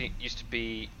McVay used to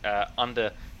be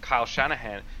under Kyle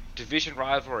Shanahan. Division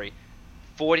rivalry.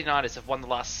 49ers have won the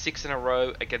last 6 in a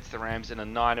row against the Rams, and a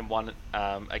 9-1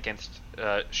 against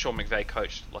Sean McVay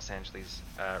coached Los Angeles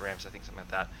Rams. I think something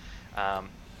like that.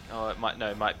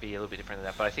 It might be a little bit different than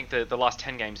that, but I think the last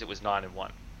 10 games it was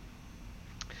 9-1.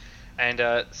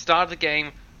 And start of the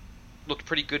game looked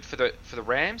pretty good for the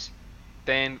Rams.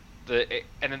 Then the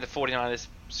 49ers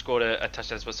scored a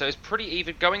touchdown as well. So it was pretty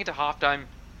even going into halftime,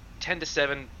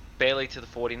 10-7, barely to the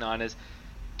 49ers.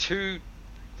 2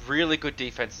 really good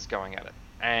defenses going at it,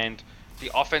 and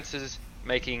the offenses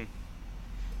making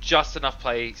just enough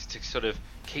plays to sort of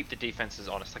keep the defenses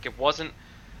honest. Like, it wasn't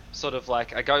sort of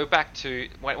like, I go back to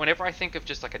whenever I think of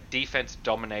just like a defense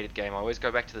dominated game, I always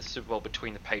go back to the Super Bowl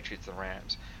between the Patriots and the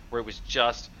Rams, where it was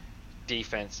just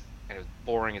defense and it was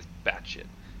boring as batshit.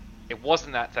 It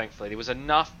wasn't that, thankfully. There was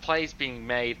enough plays being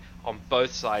made on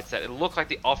both sides that it looked like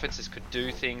the offenses could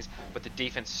do things, but the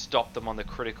defense stopped them on the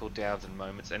critical downs and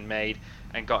moments and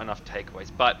got enough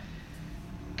takeaways. But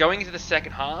going into the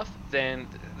second half, then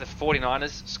the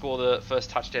 49ers score the first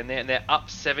touchdown there, and they're up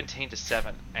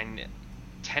 17-7 and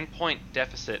 10-point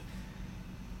deficit.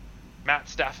 Matt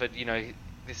Stafford,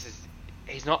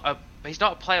 he's not a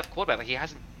playoff quarterback. Like, he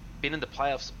hasn't been in the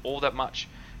playoffs all that much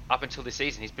up until this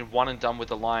season. He's been one and done with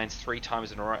the Lions 3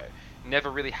 times in a row.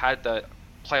 Never really had the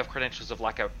playoff credentials of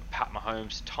like a Pat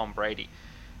Mahomes, Tom Brady.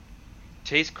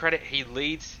 To his credit, he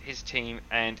leads his team,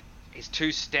 and his 2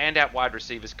 standout wide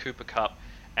receivers, Cooper Kupp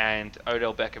and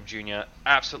Odell Beckham Jr.,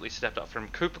 absolutely stepped up for him.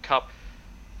 Cooper Kupp,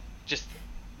 just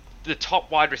the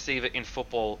top wide receiver in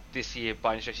football this year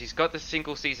by any stretch. He's got the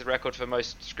single season record for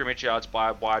most scrimmage yards by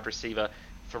a wide receiver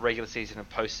for regular season and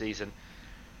postseason.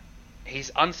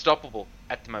 He's unstoppable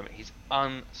at the moment.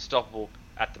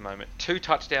 2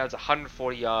 touchdowns,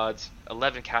 140 yards,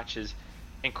 11 catches.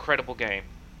 Incredible game.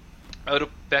 Odell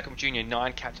Beckham Jr.,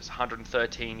 9 catches,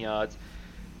 113 yards.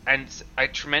 And a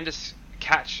tremendous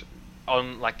catch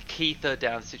on like key third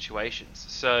down situations.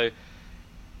 So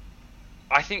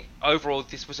I think overall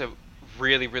this was a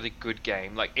really, really good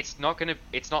game. Like, it's not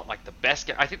like the best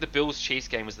game. I think the Bills-Chiefs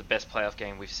game was the best playoff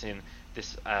game we've seen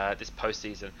this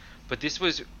postseason. But this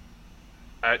was...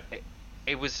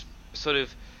 it was sort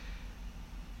of...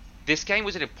 This game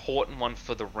was an important one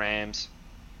for the Rams,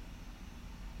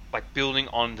 like building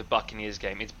on the Buccaneers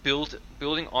game. It's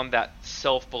building on that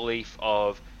self-belief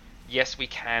of, yes, we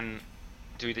can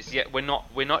do this. Yet we're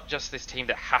not just this team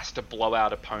that has to blow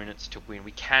out opponents to win.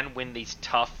 We can win these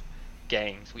tough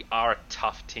games. We are a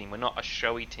tough team. We're not a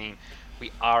showy team.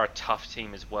 We are a tough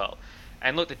team as well.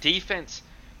 And look, the defense,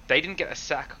 they didn't get a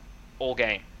sack all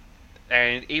game.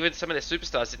 And even some of their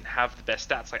superstars didn't have the best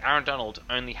stats. Like Aaron Donald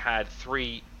only had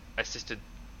 3 assisted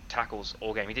tackles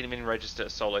all game. He didn't even register a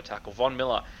solo tackle. Von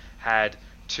Miller had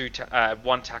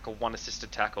 1 tackle, 1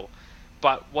 assisted tackle.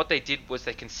 But what they did was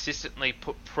they consistently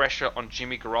put pressure on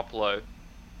Jimmy Garoppolo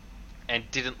and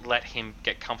didn't let him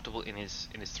get comfortable in his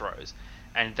throws.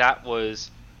 And that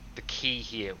was the key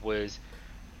here, was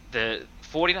the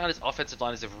 49ers offensive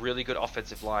line is a really good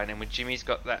offensive line, and when Jimmy's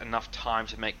got that enough time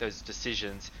to make those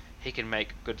decisions, he can make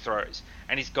good throws.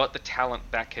 And he's got the talent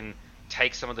that can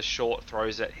take some of the short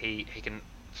throws that he can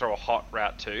throw a hot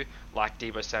route to, like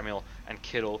Deebo Samuel and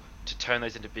Kittle, to turn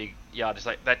those into big yards.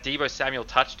 Like that Deebo Samuel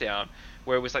touchdown,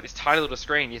 where it was like this tiny little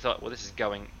screen, you thought, well, this is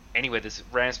going anywhere. There's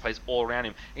Rams plays all around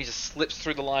him. And he just slips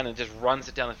through the line and just runs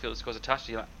it down the field and scores a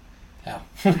touchdown. You're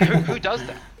like, who does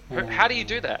that? How do you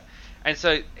do that? And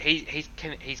so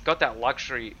he's got that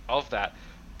luxury of that,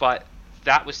 but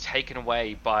that was taken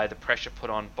away by the pressure put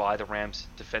on by the Rams'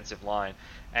 defensive line.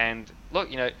 And look,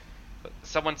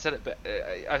 someone said it, but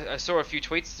I saw a few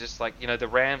tweets just like, the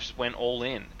Rams went all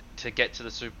in to get to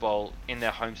the Super Bowl in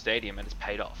their home stadium, and it's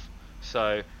paid off.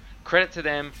 So credit to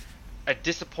them. A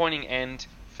disappointing end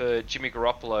for Jimmy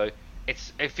Garoppolo.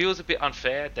 It feels a bit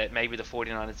unfair that maybe the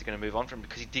 49ers are going to move on from him,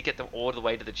 because he did get them all the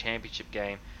way to the championship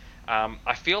game.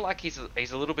 I feel like he's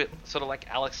a little bit sort of like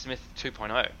Alex Smith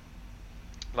 2.0.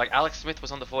 Like Alex Smith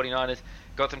was on the 49ers,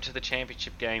 got them to the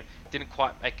championship game, didn't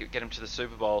quite get him to the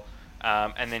Super Bowl,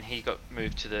 and then he got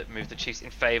moved the Chiefs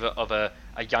in favor of a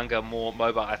younger, more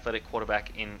mobile, athletic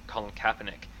quarterback in Colin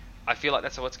Kaepernick. I feel like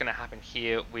that's what's going to happen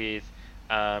here with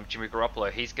Jimmy Garoppolo.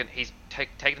 He's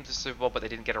taken them to the Super Bowl, but they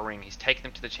didn't get a ring. He's taken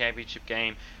them to the championship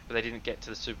game, but they didn't get to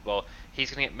the Super Bowl. He's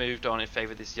going to get moved on in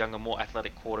favor of this younger, more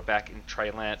athletic quarterback in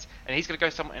Trey Lance, and he's going to go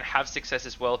somewhere and have success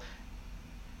as well.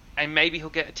 And maybe he'll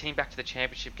get a team back to the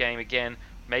championship game again.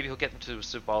 Maybe he'll get them to the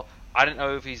Super Bowl. I don't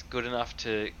know if he's good enough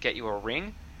to get you a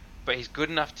ring, but he's good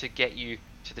enough to get you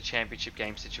to the championship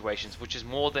game situations, which is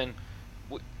more than...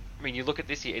 I mean, you look at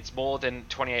this year, it's more than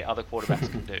 28 other quarterbacks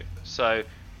can do. So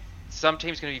some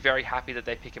teams are going to be very happy that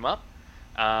they pick him up.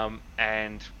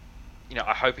 And,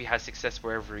 I hope he has success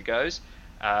wherever he goes.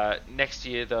 Next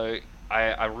year, though,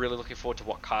 I'm really looking forward to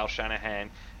what Kyle Shanahan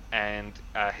and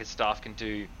his staff can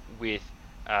do with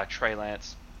Trey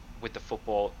Lance, with the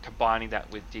football, combining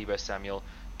that with Deebo Samuel,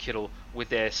 Kittle, with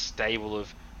their stable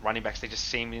of running backs. They just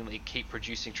seemingly keep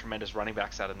producing tremendous running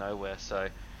backs out of nowhere. So,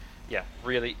 yeah,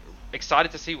 really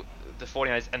excited to see the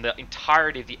 49ers and the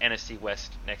entirety of the NFC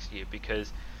West next year,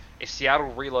 because if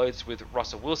Seattle reloads with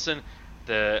Russell Wilson,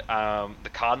 the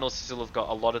Cardinals still have got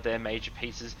a lot of their major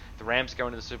pieces. The Rams go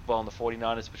into the Super Bowl, and the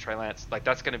 49ers with Trey Lance. Like,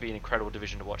 that's going to be an incredible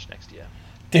division to watch next year.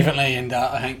 Definitely, and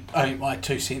I think my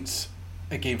 2 cents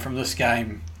again from this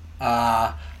game.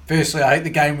 Firstly, I think the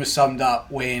game was summed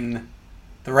up when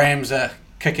the Rams are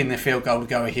kicking their field goal to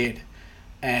go ahead,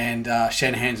 and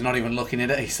Shanahan's not even looking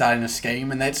at it. He's starting a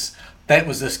scheme, and that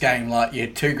was this game. Like, you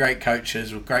had 2 great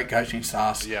coaches with great coaching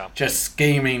staffs, just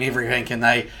scheming everything,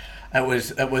 and it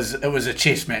was a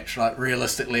chess match. Like,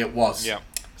 realistically, it was. Yeah.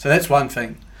 So that's one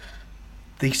thing.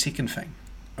 The second thing,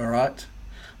 all right,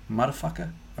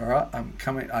 motherfucker. All right, I'm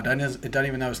coming. I don't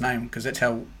even know his name, because that's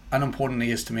how unimportant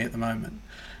he is to me at the moment.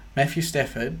 Matthew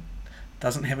Stafford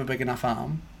doesn't have a big enough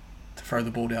arm to throw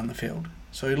the ball down the field,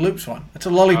 so he loops one. It's a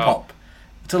lollipop.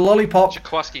 It's a lollipop.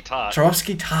 Jaworski Tart.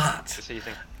 Jaworski Tart. Just so you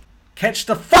think. Catch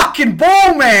the fucking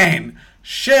ball, man!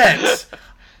 Shit.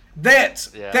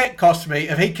 That cost me.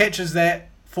 If he catches that,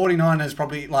 49ers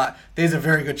probably, like, there's a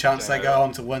very good chance they go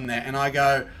on to win that. And I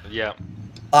go, yeah.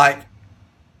 I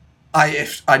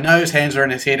know his hands are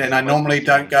in his head, and I normally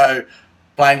don't go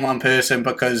blame one person,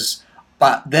 but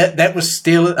that was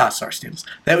Steelers.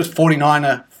 That was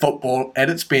 49er football at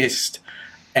its best,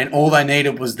 and all they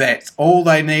needed was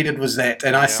that.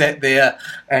 And I sat there,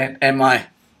 and my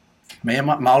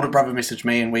older brother messaged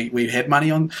me, and we had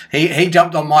money on. He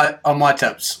jumped on my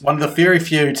tips. One of the very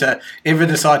few to ever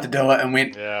decide to do it, and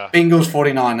went Bengals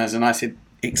 49ers, and I said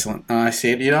excellent. And I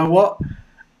said, you know what?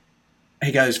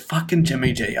 He goes, fucking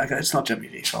Jimmy G. I go, it's not Jimmy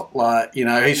G's fault. Like,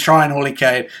 he's trying all he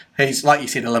can. He's, like you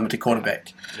said, a limited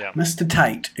quarterback. Yeah. Mr.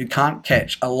 Tate, who can't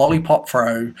catch a lollipop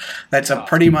throw, that's a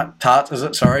pretty much... Tart, is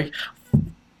it? Sorry.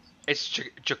 It's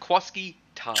Jaworski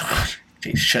Tart.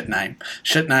 Geez, shit name,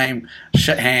 shit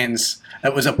hands.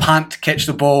 It was a punt, catch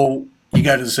the ball, you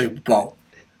go to the Super Bowl.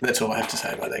 That's all I have to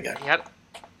say about that game.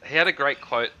 He had a great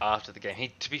quote after the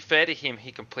game. To be fair to him,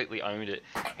 he completely owned it,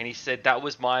 and he said that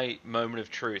was my moment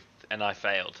of truth, and I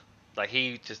failed. Like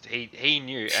he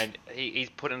knew, and he's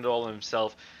putting it all on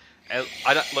himself. And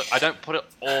I don't put it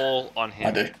all on him.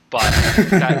 I do, but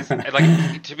that's,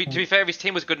 like to be fair, if his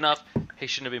team was good enough, he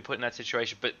shouldn't have been put in that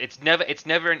situation. But it's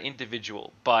never an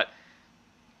individual. But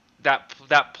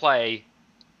that play.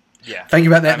 Yeah. Think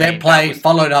about that. That play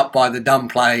followed up by the dumb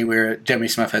play where Jimmy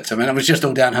Smith hits him, and it was just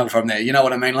all downhill from there. You know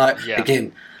what I mean? Like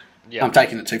again, I'm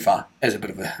taking it too far as a bit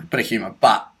of humour,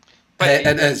 but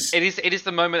it is. It is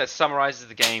the moment that summarises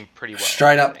the game pretty well.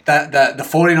 Straight up, that the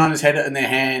 49ers had it in their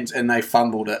hands and they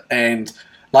fumbled it, and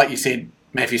like you said,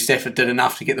 Matthew Stafford did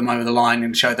enough to get them over the line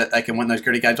and show that they can win those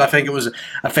gritty games. I think it was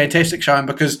a fantastic showing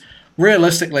because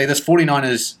realistically, this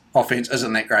 49ers offense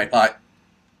isn't that great. Like,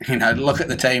 you know, look at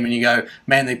the team and you go,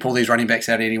 man, they pull these running backs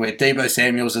out anywhere. Deebo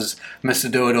Samuels is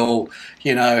Mr. Do-It-All.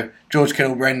 You know, George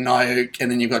Kittle, Brandon Ayuk, and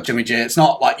then you've got Jimmy G. It's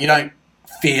not like you don't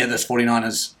fear this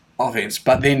 49ers offense.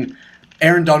 But then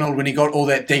Aaron Donald, when he got all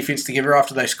that defense together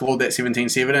after they scored that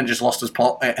 17-7 and just lost his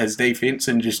plot at his defense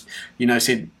and just, you know,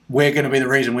 said, we're going to be the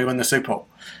reason we win the Super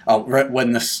Bowl.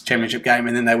 Win this championship game.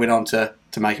 And then they went on to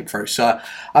make it through. So,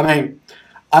 I mean,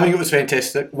 I think it was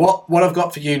fantastic. What I've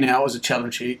got for you now is a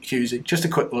challenge, Hughesy. Just a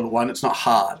quick little one. It's not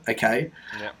hard, okay?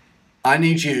 Yeah. I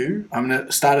need you. I'm going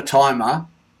to start a timer,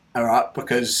 all right,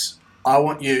 because I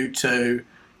want you to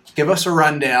give us a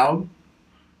rundown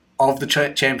of the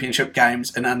championship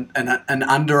games in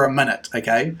under a minute,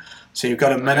 okay? So you've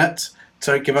got a minute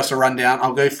to give us a rundown.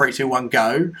 I'll go 3, 2, 1,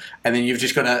 go. And then you've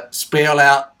just got to spell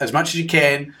out as much as you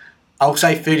can. I'll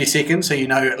say 30 seconds so you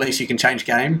know at least you can change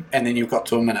game. And then you've got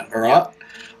to a minute, all right? Yep.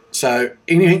 So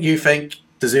anything you think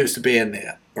deserves to be in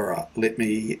there. All right, let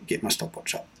me get my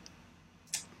stopwatch up.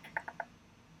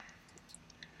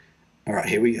 All right,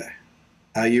 here we go.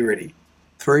 Are you ready?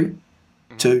 3,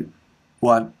 2,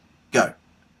 1, go.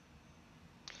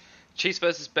 Chiefs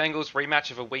versus Bengals, rematch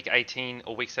of a Week 18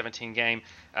 or Week 17 game.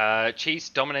 Chiefs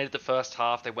dominated the first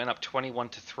half. They went up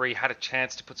 21-3, had a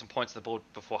chance to put some points on the board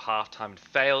before halftime and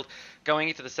failed. Going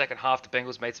into the second half, the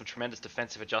Bengals made some tremendous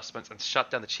defensive adjustments and shut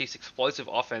down the Chiefs' explosive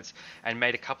offense and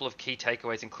made a couple of key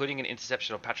takeaways, including an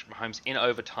interception of Patrick Mahomes in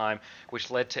overtime, which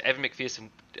led to Evan McPherson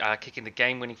kicking the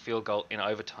game-winning field goal in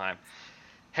overtime.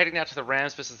 Heading now to the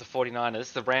Rams versus the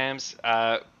 49ers. The Rams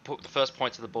put the first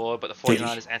points on the board, but the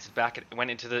 49ers answered back and went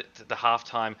into the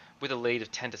halftime with a lead of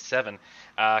 10-7.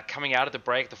 Coming out of the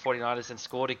break, the 49ers then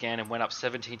scored again and went up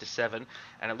 17-7,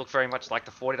 and it looked very much like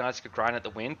the 49ers could grind at the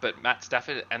win, but Matt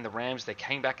Stafford and the Rams, they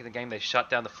came back in the game, they shut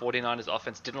down the 49ers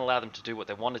offense, didn't allow them to do what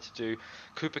they wanted to do.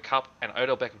 Cooper Kupp and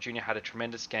Odell Beckham Jr. had a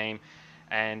tremendous game,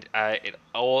 and it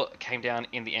all came down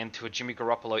in the end to a Jimmy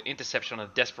Garoppolo interception on a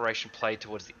desperation play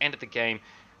towards the end of the game.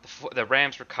 The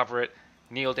Rams recover it,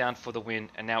 kneel down for the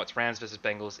win, and now it's Rams versus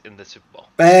Bengals in the Super Bowl.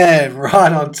 Bam!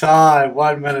 Right on time.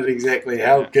 1 minute exactly.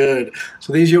 How good.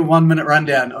 So there's your 1 minute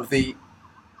rundown of the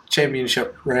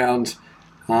championship round,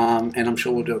 and I'm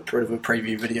sure we'll do a bit of a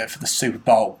preview video for the Super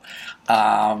Bowl,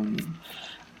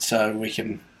 so we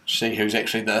can see who's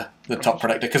actually the top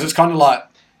predictor. Because it's kind of like,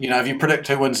 you know, if you predict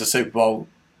who wins the Super Bowl,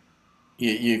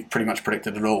 you've pretty much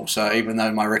predicted it all. So even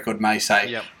though my record may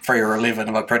say 3 or 11,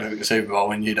 if I predict the Super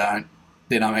Bowl and you don't,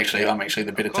 then I'm actually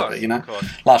the better tipper. You know,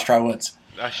 last try wins.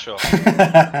 Sure. I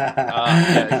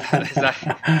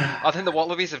think the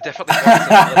Wallabies have definitely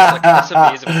won some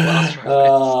years of last try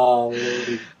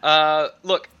wins.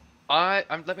 Look,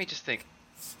 let me just think.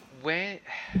 I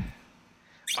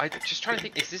just trying to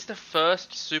think. Is this the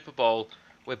first Super Bowl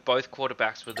where both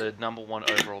quarterbacks were the number 1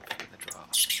 overall pick in the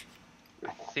draft? I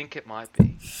think it might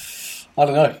be. I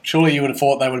don't know. Surely you would have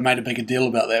thought they would have made a bigger deal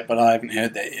about that, but I haven't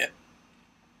heard that yet.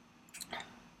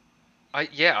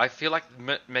 I feel like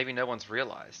maybe no one's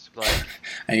realised. Like,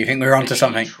 and you think we're onto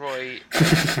something? Detroit,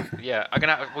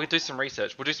 we'll do some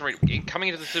research. Coming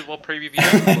into the Super Bowl preview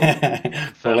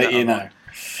video, we'll let you know.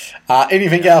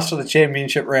 Anything else for the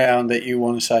championship round that you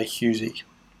want to say, Hughesy?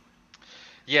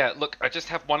 Yeah, look, I just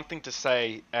have one thing to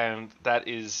say, and that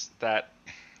is that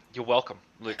you're welcome,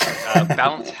 Luke.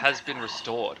 Balance has been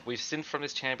restored. We've seen from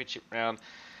this championship round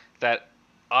that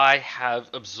I have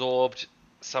absorbed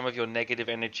some of your negative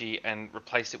energy and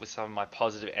replaced it with some of my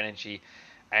positive energy,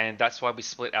 and that's why we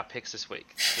split our picks this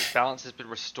week. The balance has been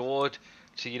restored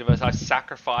to the universe. I've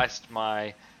sacrificed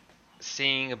my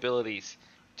seeing abilities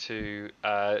to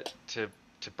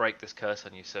break this curse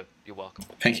on you, so you're welcome.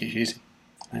 Thank you, Hughesy.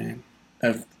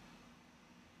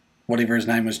 Whatever his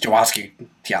name was, Jaworski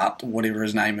Tart, whatever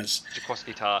his name is,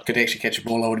 Jaworski Tart, could actually catch a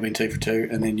ball, I would have been 2 for 2,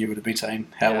 and then you would have been saying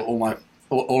how all my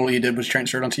all you did was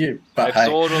transfer it onto you. I But hey.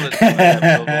 absorbed all the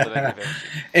negative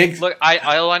energy. Look,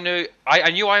 I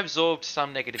knew I absorbed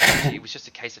some negative energy. It was just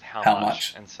a case of how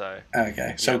much. And so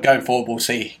okay, so going forward, we'll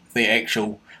see the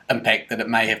actual impact that it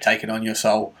may have taken on your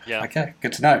soul. Yeah. Okay,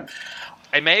 good to know.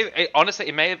 Honestly,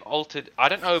 it may have altered. I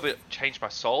don't know if it changed my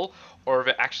soul or if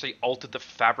it actually altered the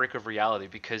fabric of reality,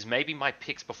 because maybe my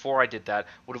picks before I did that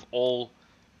would have all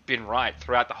been right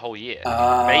throughout the whole year.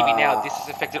 Maybe now this has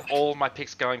affected all my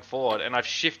picks going forward, and I've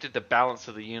shifted the balance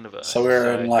of the universe. So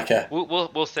we're in like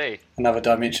we'll see, another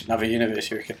dimension, another universe.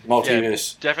 You reckon?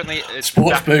 Multiverse? Yeah, definitely. It's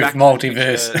Sports booth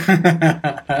multiverse.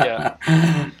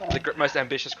 The most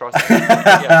ambitious crossover.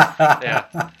 Yeah.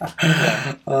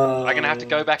 I'm gonna have to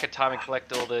go back in time and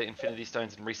collect all the Infinity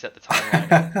Stones and reset the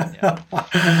timeline.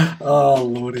 Oh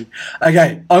lordy.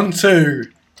 Okay, on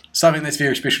to something that's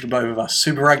very special to both of us.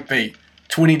 Super Rugby.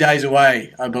 20 days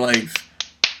away, I believe.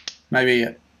 Maybe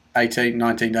 18,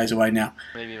 19 days away now.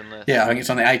 Maybe even less. Yeah, I think it's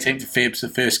on the 18th of Feb, it's the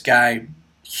first game.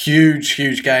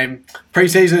 Huge game.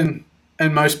 Pre-season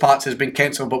in most parts has been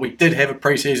cancelled, but we did have a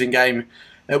pre-season game.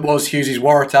 It was Hughesy's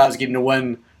Waratahs getting a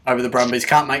win over the Brumbies.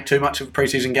 Can't make too much of a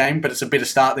pre-season game, but it's a better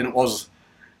start than it was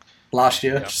last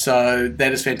year. So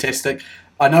that is fantastic.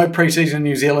 I know pre-season in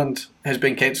New Zealand has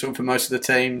been cancelled for most of the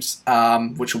teams,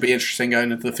 which will be interesting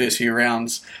going into the first few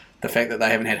rounds. The fact that they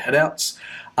haven't had hitouts.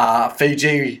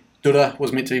 Fiji Dura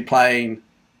was meant to be playing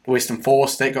Western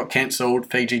Force. That got cancelled.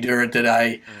 Fiji Dura did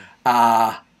a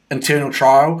internal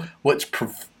trial, which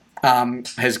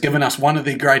has given us one of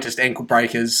the greatest ankle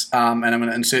breakers. And I'm going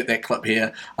to insert that clip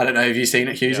here. I don't know, have you seen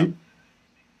it, Hughesy?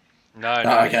 No,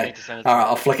 okay. Need to send it All right,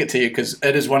 I'll flick it to you because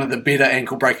it is one of the better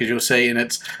ankle breakers you'll see, and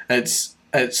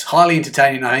it's highly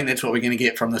entertaining. I think that's what we're going to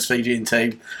get from this Fijian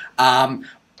team. I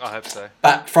hope so.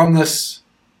 But from this...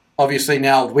 Obviously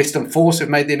now Western Force have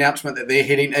made the announcement that they're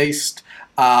heading east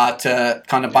to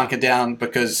kind of bunker down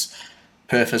because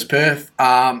Perth is Perth.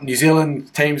 New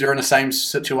Zealand teams are in the same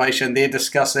situation. They're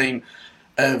discussing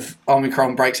if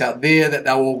Omicron breaks out there that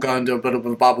they'll all go into a bit of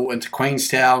a bubble into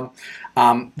Queenstown.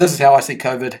 This is how I see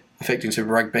COVID affecting Super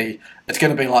Rugby. It's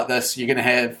going to be like this. You're going to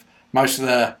have most of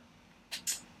the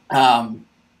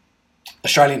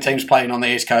Australian teams playing on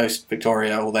the East Coast,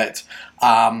 Victoria, all that.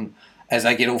 As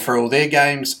they get all through all their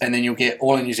games, and then you'll get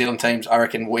all the New Zealand teams, I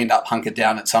reckon, will end up hunkered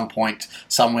down at some point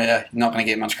somewhere. You're not going to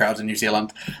get much crowds in New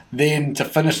Zealand. Then to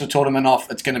finish the tournament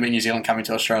off, it's going to be New Zealand coming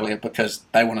to Australia because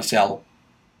they want to sell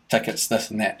tickets,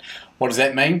 this and that. What does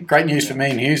that mean? Great news for me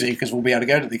and Hughesy because we'll be able to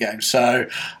go to the game. So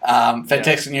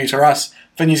fantastic news for us.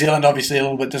 For New Zealand, obviously a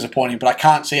little bit disappointing, but I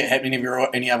can't see it happening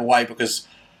any other way because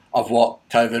of what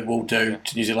COVID will do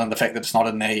to New Zealand. The fact that it's not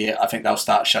in there yet, I think they'll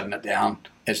start shutting it down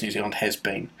as New Zealand has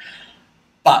been.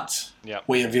 But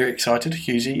we are very excited.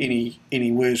 Hughesy,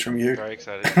 any words from you? Very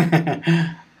excited.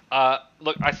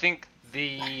 Look, I think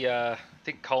Darren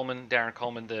Coleman,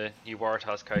 the new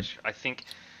Waratahs coach,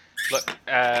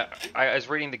 I was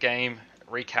reading the game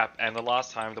recap, and the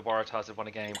last time the Waratahs had won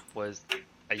a game was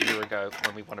a year ago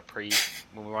when we won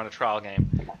a trial game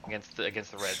against the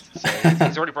Reds. So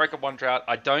he's already broken one drought.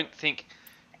 I don't think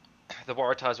the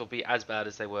Waratahs will be as bad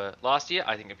as they were last year.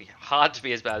 I think it'd be hard to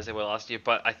be as bad as they were last year,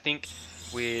 but I think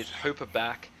with Hooper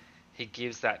back, he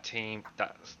gives that team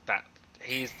that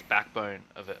he's the backbone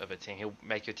of a team. He'll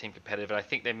make your team competitive. And I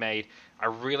think I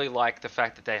really like the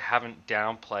fact that they haven't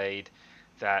downplayed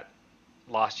that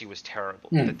last year was terrible.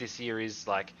 That this year is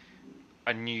like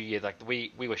a new year. Like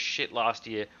we were shit last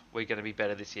year. We're going to be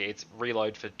better this year. It's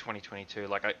reload for 2022.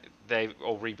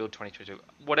 Or rebuild 2022.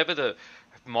 Whatever the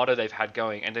motto they've had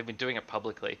going, and they've been doing it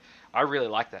publicly. I really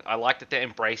like that. I like that they're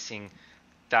embracing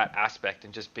that aspect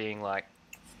and just being like,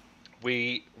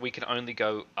 we can only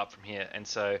go up from here. And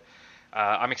so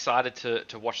I'm excited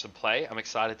to watch them play. I'm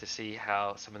excited to see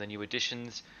how some of the new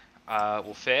additions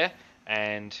will fare.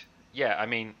 And yeah, I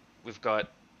mean, we've got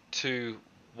two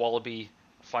Wallaby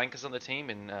flankers on the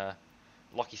team in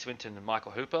Lockie Swinton and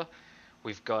Michael Hooper.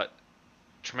 We've got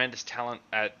tremendous talent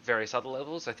at various other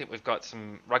levels. I think we've got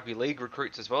some rugby league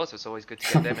recruits as well, so it's always good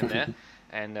to get them in there.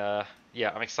 And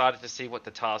I'm excited to see what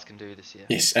the Tars can do this year.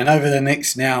 Yes, and over the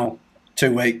next now 3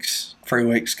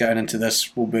 weeks going into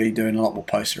this, we'll be doing a lot more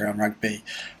posts around rugby,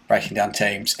 breaking down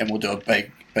teams, and we'll do a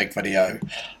big video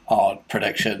on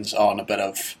predictions on a bit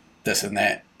of this and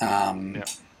that.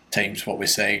 Teams, what we're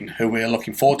seeing, who we're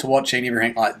looking forward to watching,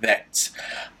 everything like that.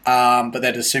 But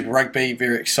that is Super Rugby,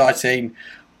 very exciting.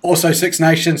 Also Six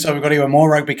Nations, so we've got even more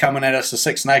rugby coming at us. The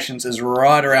Six Nations is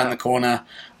right around the corner.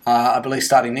 I believe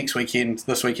starting this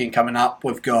weekend coming up.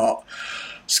 We've got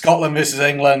Scotland versus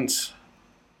England,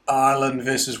 Ireland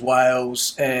versus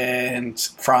Wales and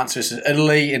France versus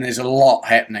Italy, and there's a lot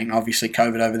happening. Obviously,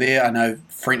 COVID over there. I know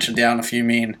French are down a few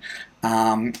men.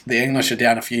 The English are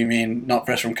down a few men, not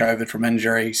just from COVID, from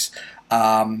injuries.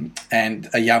 And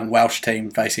a young Welsh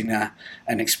team facing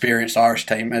an experienced Irish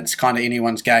team. It's kind of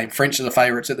anyone's game. French are the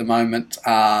favourites at the moment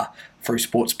through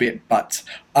Sportsbet, but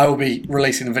I will be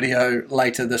releasing a video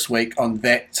later this week on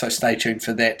that, so stay tuned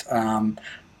for that.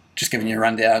 Just giving you a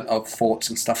rundown of thoughts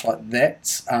and stuff like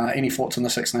that. Any thoughts on the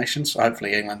Six Nations? So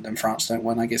hopefully England and France don't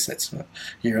win. I guess that's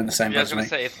you're in the same boat. I was going to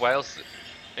say, if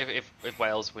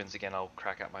Wales wins again, I'll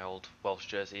crack out my old Welsh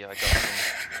jersey. I got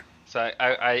some. So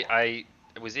I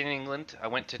was in England. I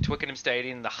went to Twickenham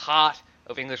Stadium, in the heart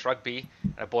of English rugby,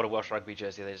 and I bought a Welsh rugby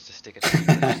jersey. They just stick it to me.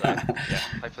 So yeah,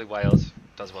 hopefully Wales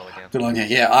does well again. Good on you.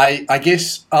 Yeah, I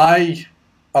guess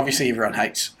obviously everyone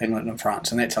hates England and France,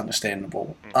 and that's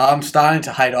understandable. I'm starting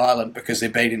to hate Ireland because they're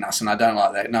beating us, and I don't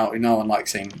like that. No one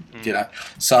likes seeing,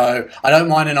 So I don't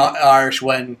mind an Irish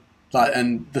win, like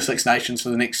in the Six Nations for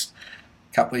the next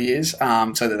couple of years,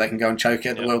 so that they can go and choke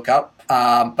at the World Cup.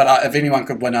 But if anyone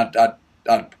could win, I'd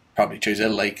probably choose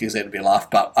Italy because that'd be a laugh.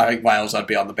 But I think Wales, I'd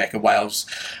be on the back of Wales.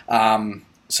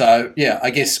 So yeah,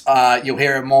 I guess you'll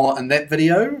hear more in that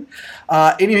video.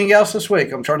 Anything else this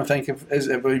week? I'm trying to think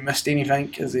have we missed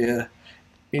anything? Is there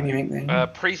anything there?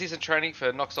 Pre-season training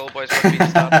for Knox Old Boys Rugby to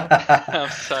start up.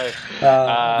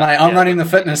 Mate, I'm running the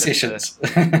fitness sessions.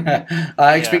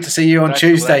 I expect to see you on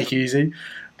Tuesday, Hughesy.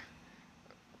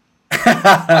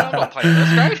 I'm not playing this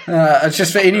grade. It's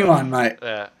just for anyone, mate.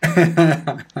 Yeah.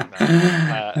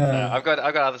 I've got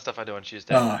other stuff I do on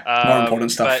Tuesday. More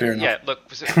important stuff. Fair enough. Look,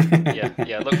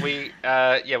 we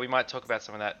might talk about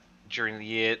some of that during the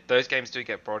year. Those games do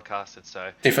get broadcasted,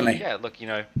 so definitely. Yeah, look,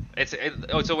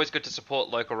 it's always good to support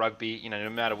local rugby. No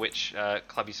matter which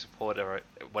club you support or at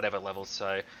whatever level.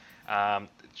 So.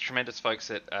 Tremendous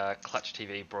folks at Clutch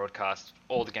TV broadcast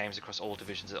all the games across all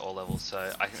divisions at all levels, so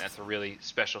I think that's a really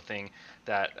special thing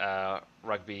that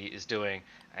rugby is doing,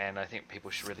 and I think people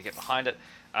should really get behind it.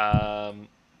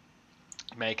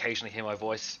 May occasionally hear my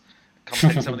voice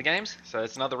commentating some of the games, so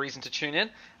it's another reason to tune in.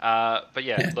 But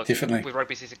look, definitely. With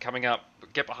rugby season coming up,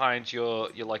 get behind your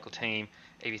local team.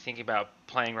 If you're thinking about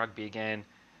playing rugby again,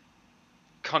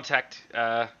 contact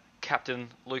Captain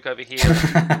Luke over here.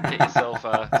 Get yourself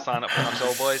sign up for Knox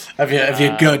Old Boys. If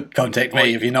you're good, contact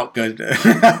me. If you're not good,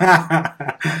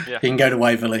 you can go to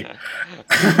Waverley.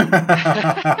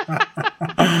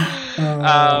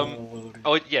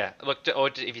 Or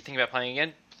if you think about playing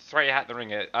again, throw your hat in the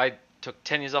ring. I took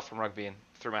 10 years off from rugby and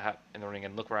threw my hat in the ring,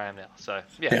 and look where I am now. So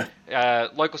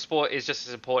local sport is just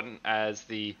as important as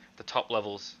the top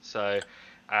levels. So.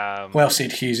 Well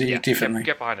said, Hughesy. Yeah, definitely.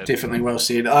 Get behind it. Definitely well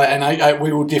said. And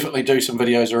we will definitely do some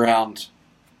videos around.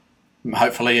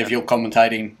 Hopefully, if you're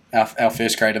commentating our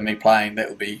first grade and me playing, that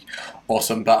would be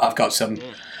awesome. But I've got some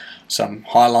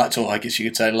highlights, or I guess you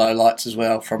could say lowlights as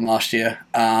well from last year.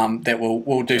 That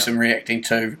we'll do some reacting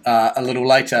to a little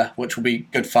later, which will be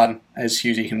good fun. As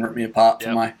Hughesy can rip me apart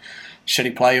for my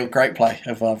shitty play or great play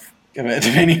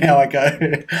depending how I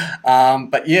go.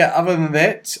 But yeah, other than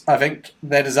that, I think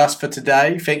that is us for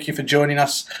today. Thank you for joining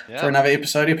us for another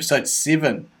episode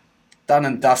 7. Done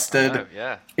and dusted.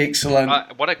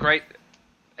 Excellent. What a great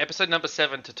episode number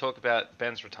 7 to talk about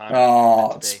Ben's retirement.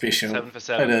 Oh, it's special. 7 for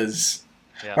 7. It is.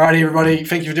 Alrighty, everybody.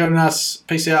 Thank you for joining us.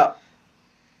 Peace out.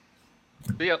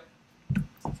 See ya.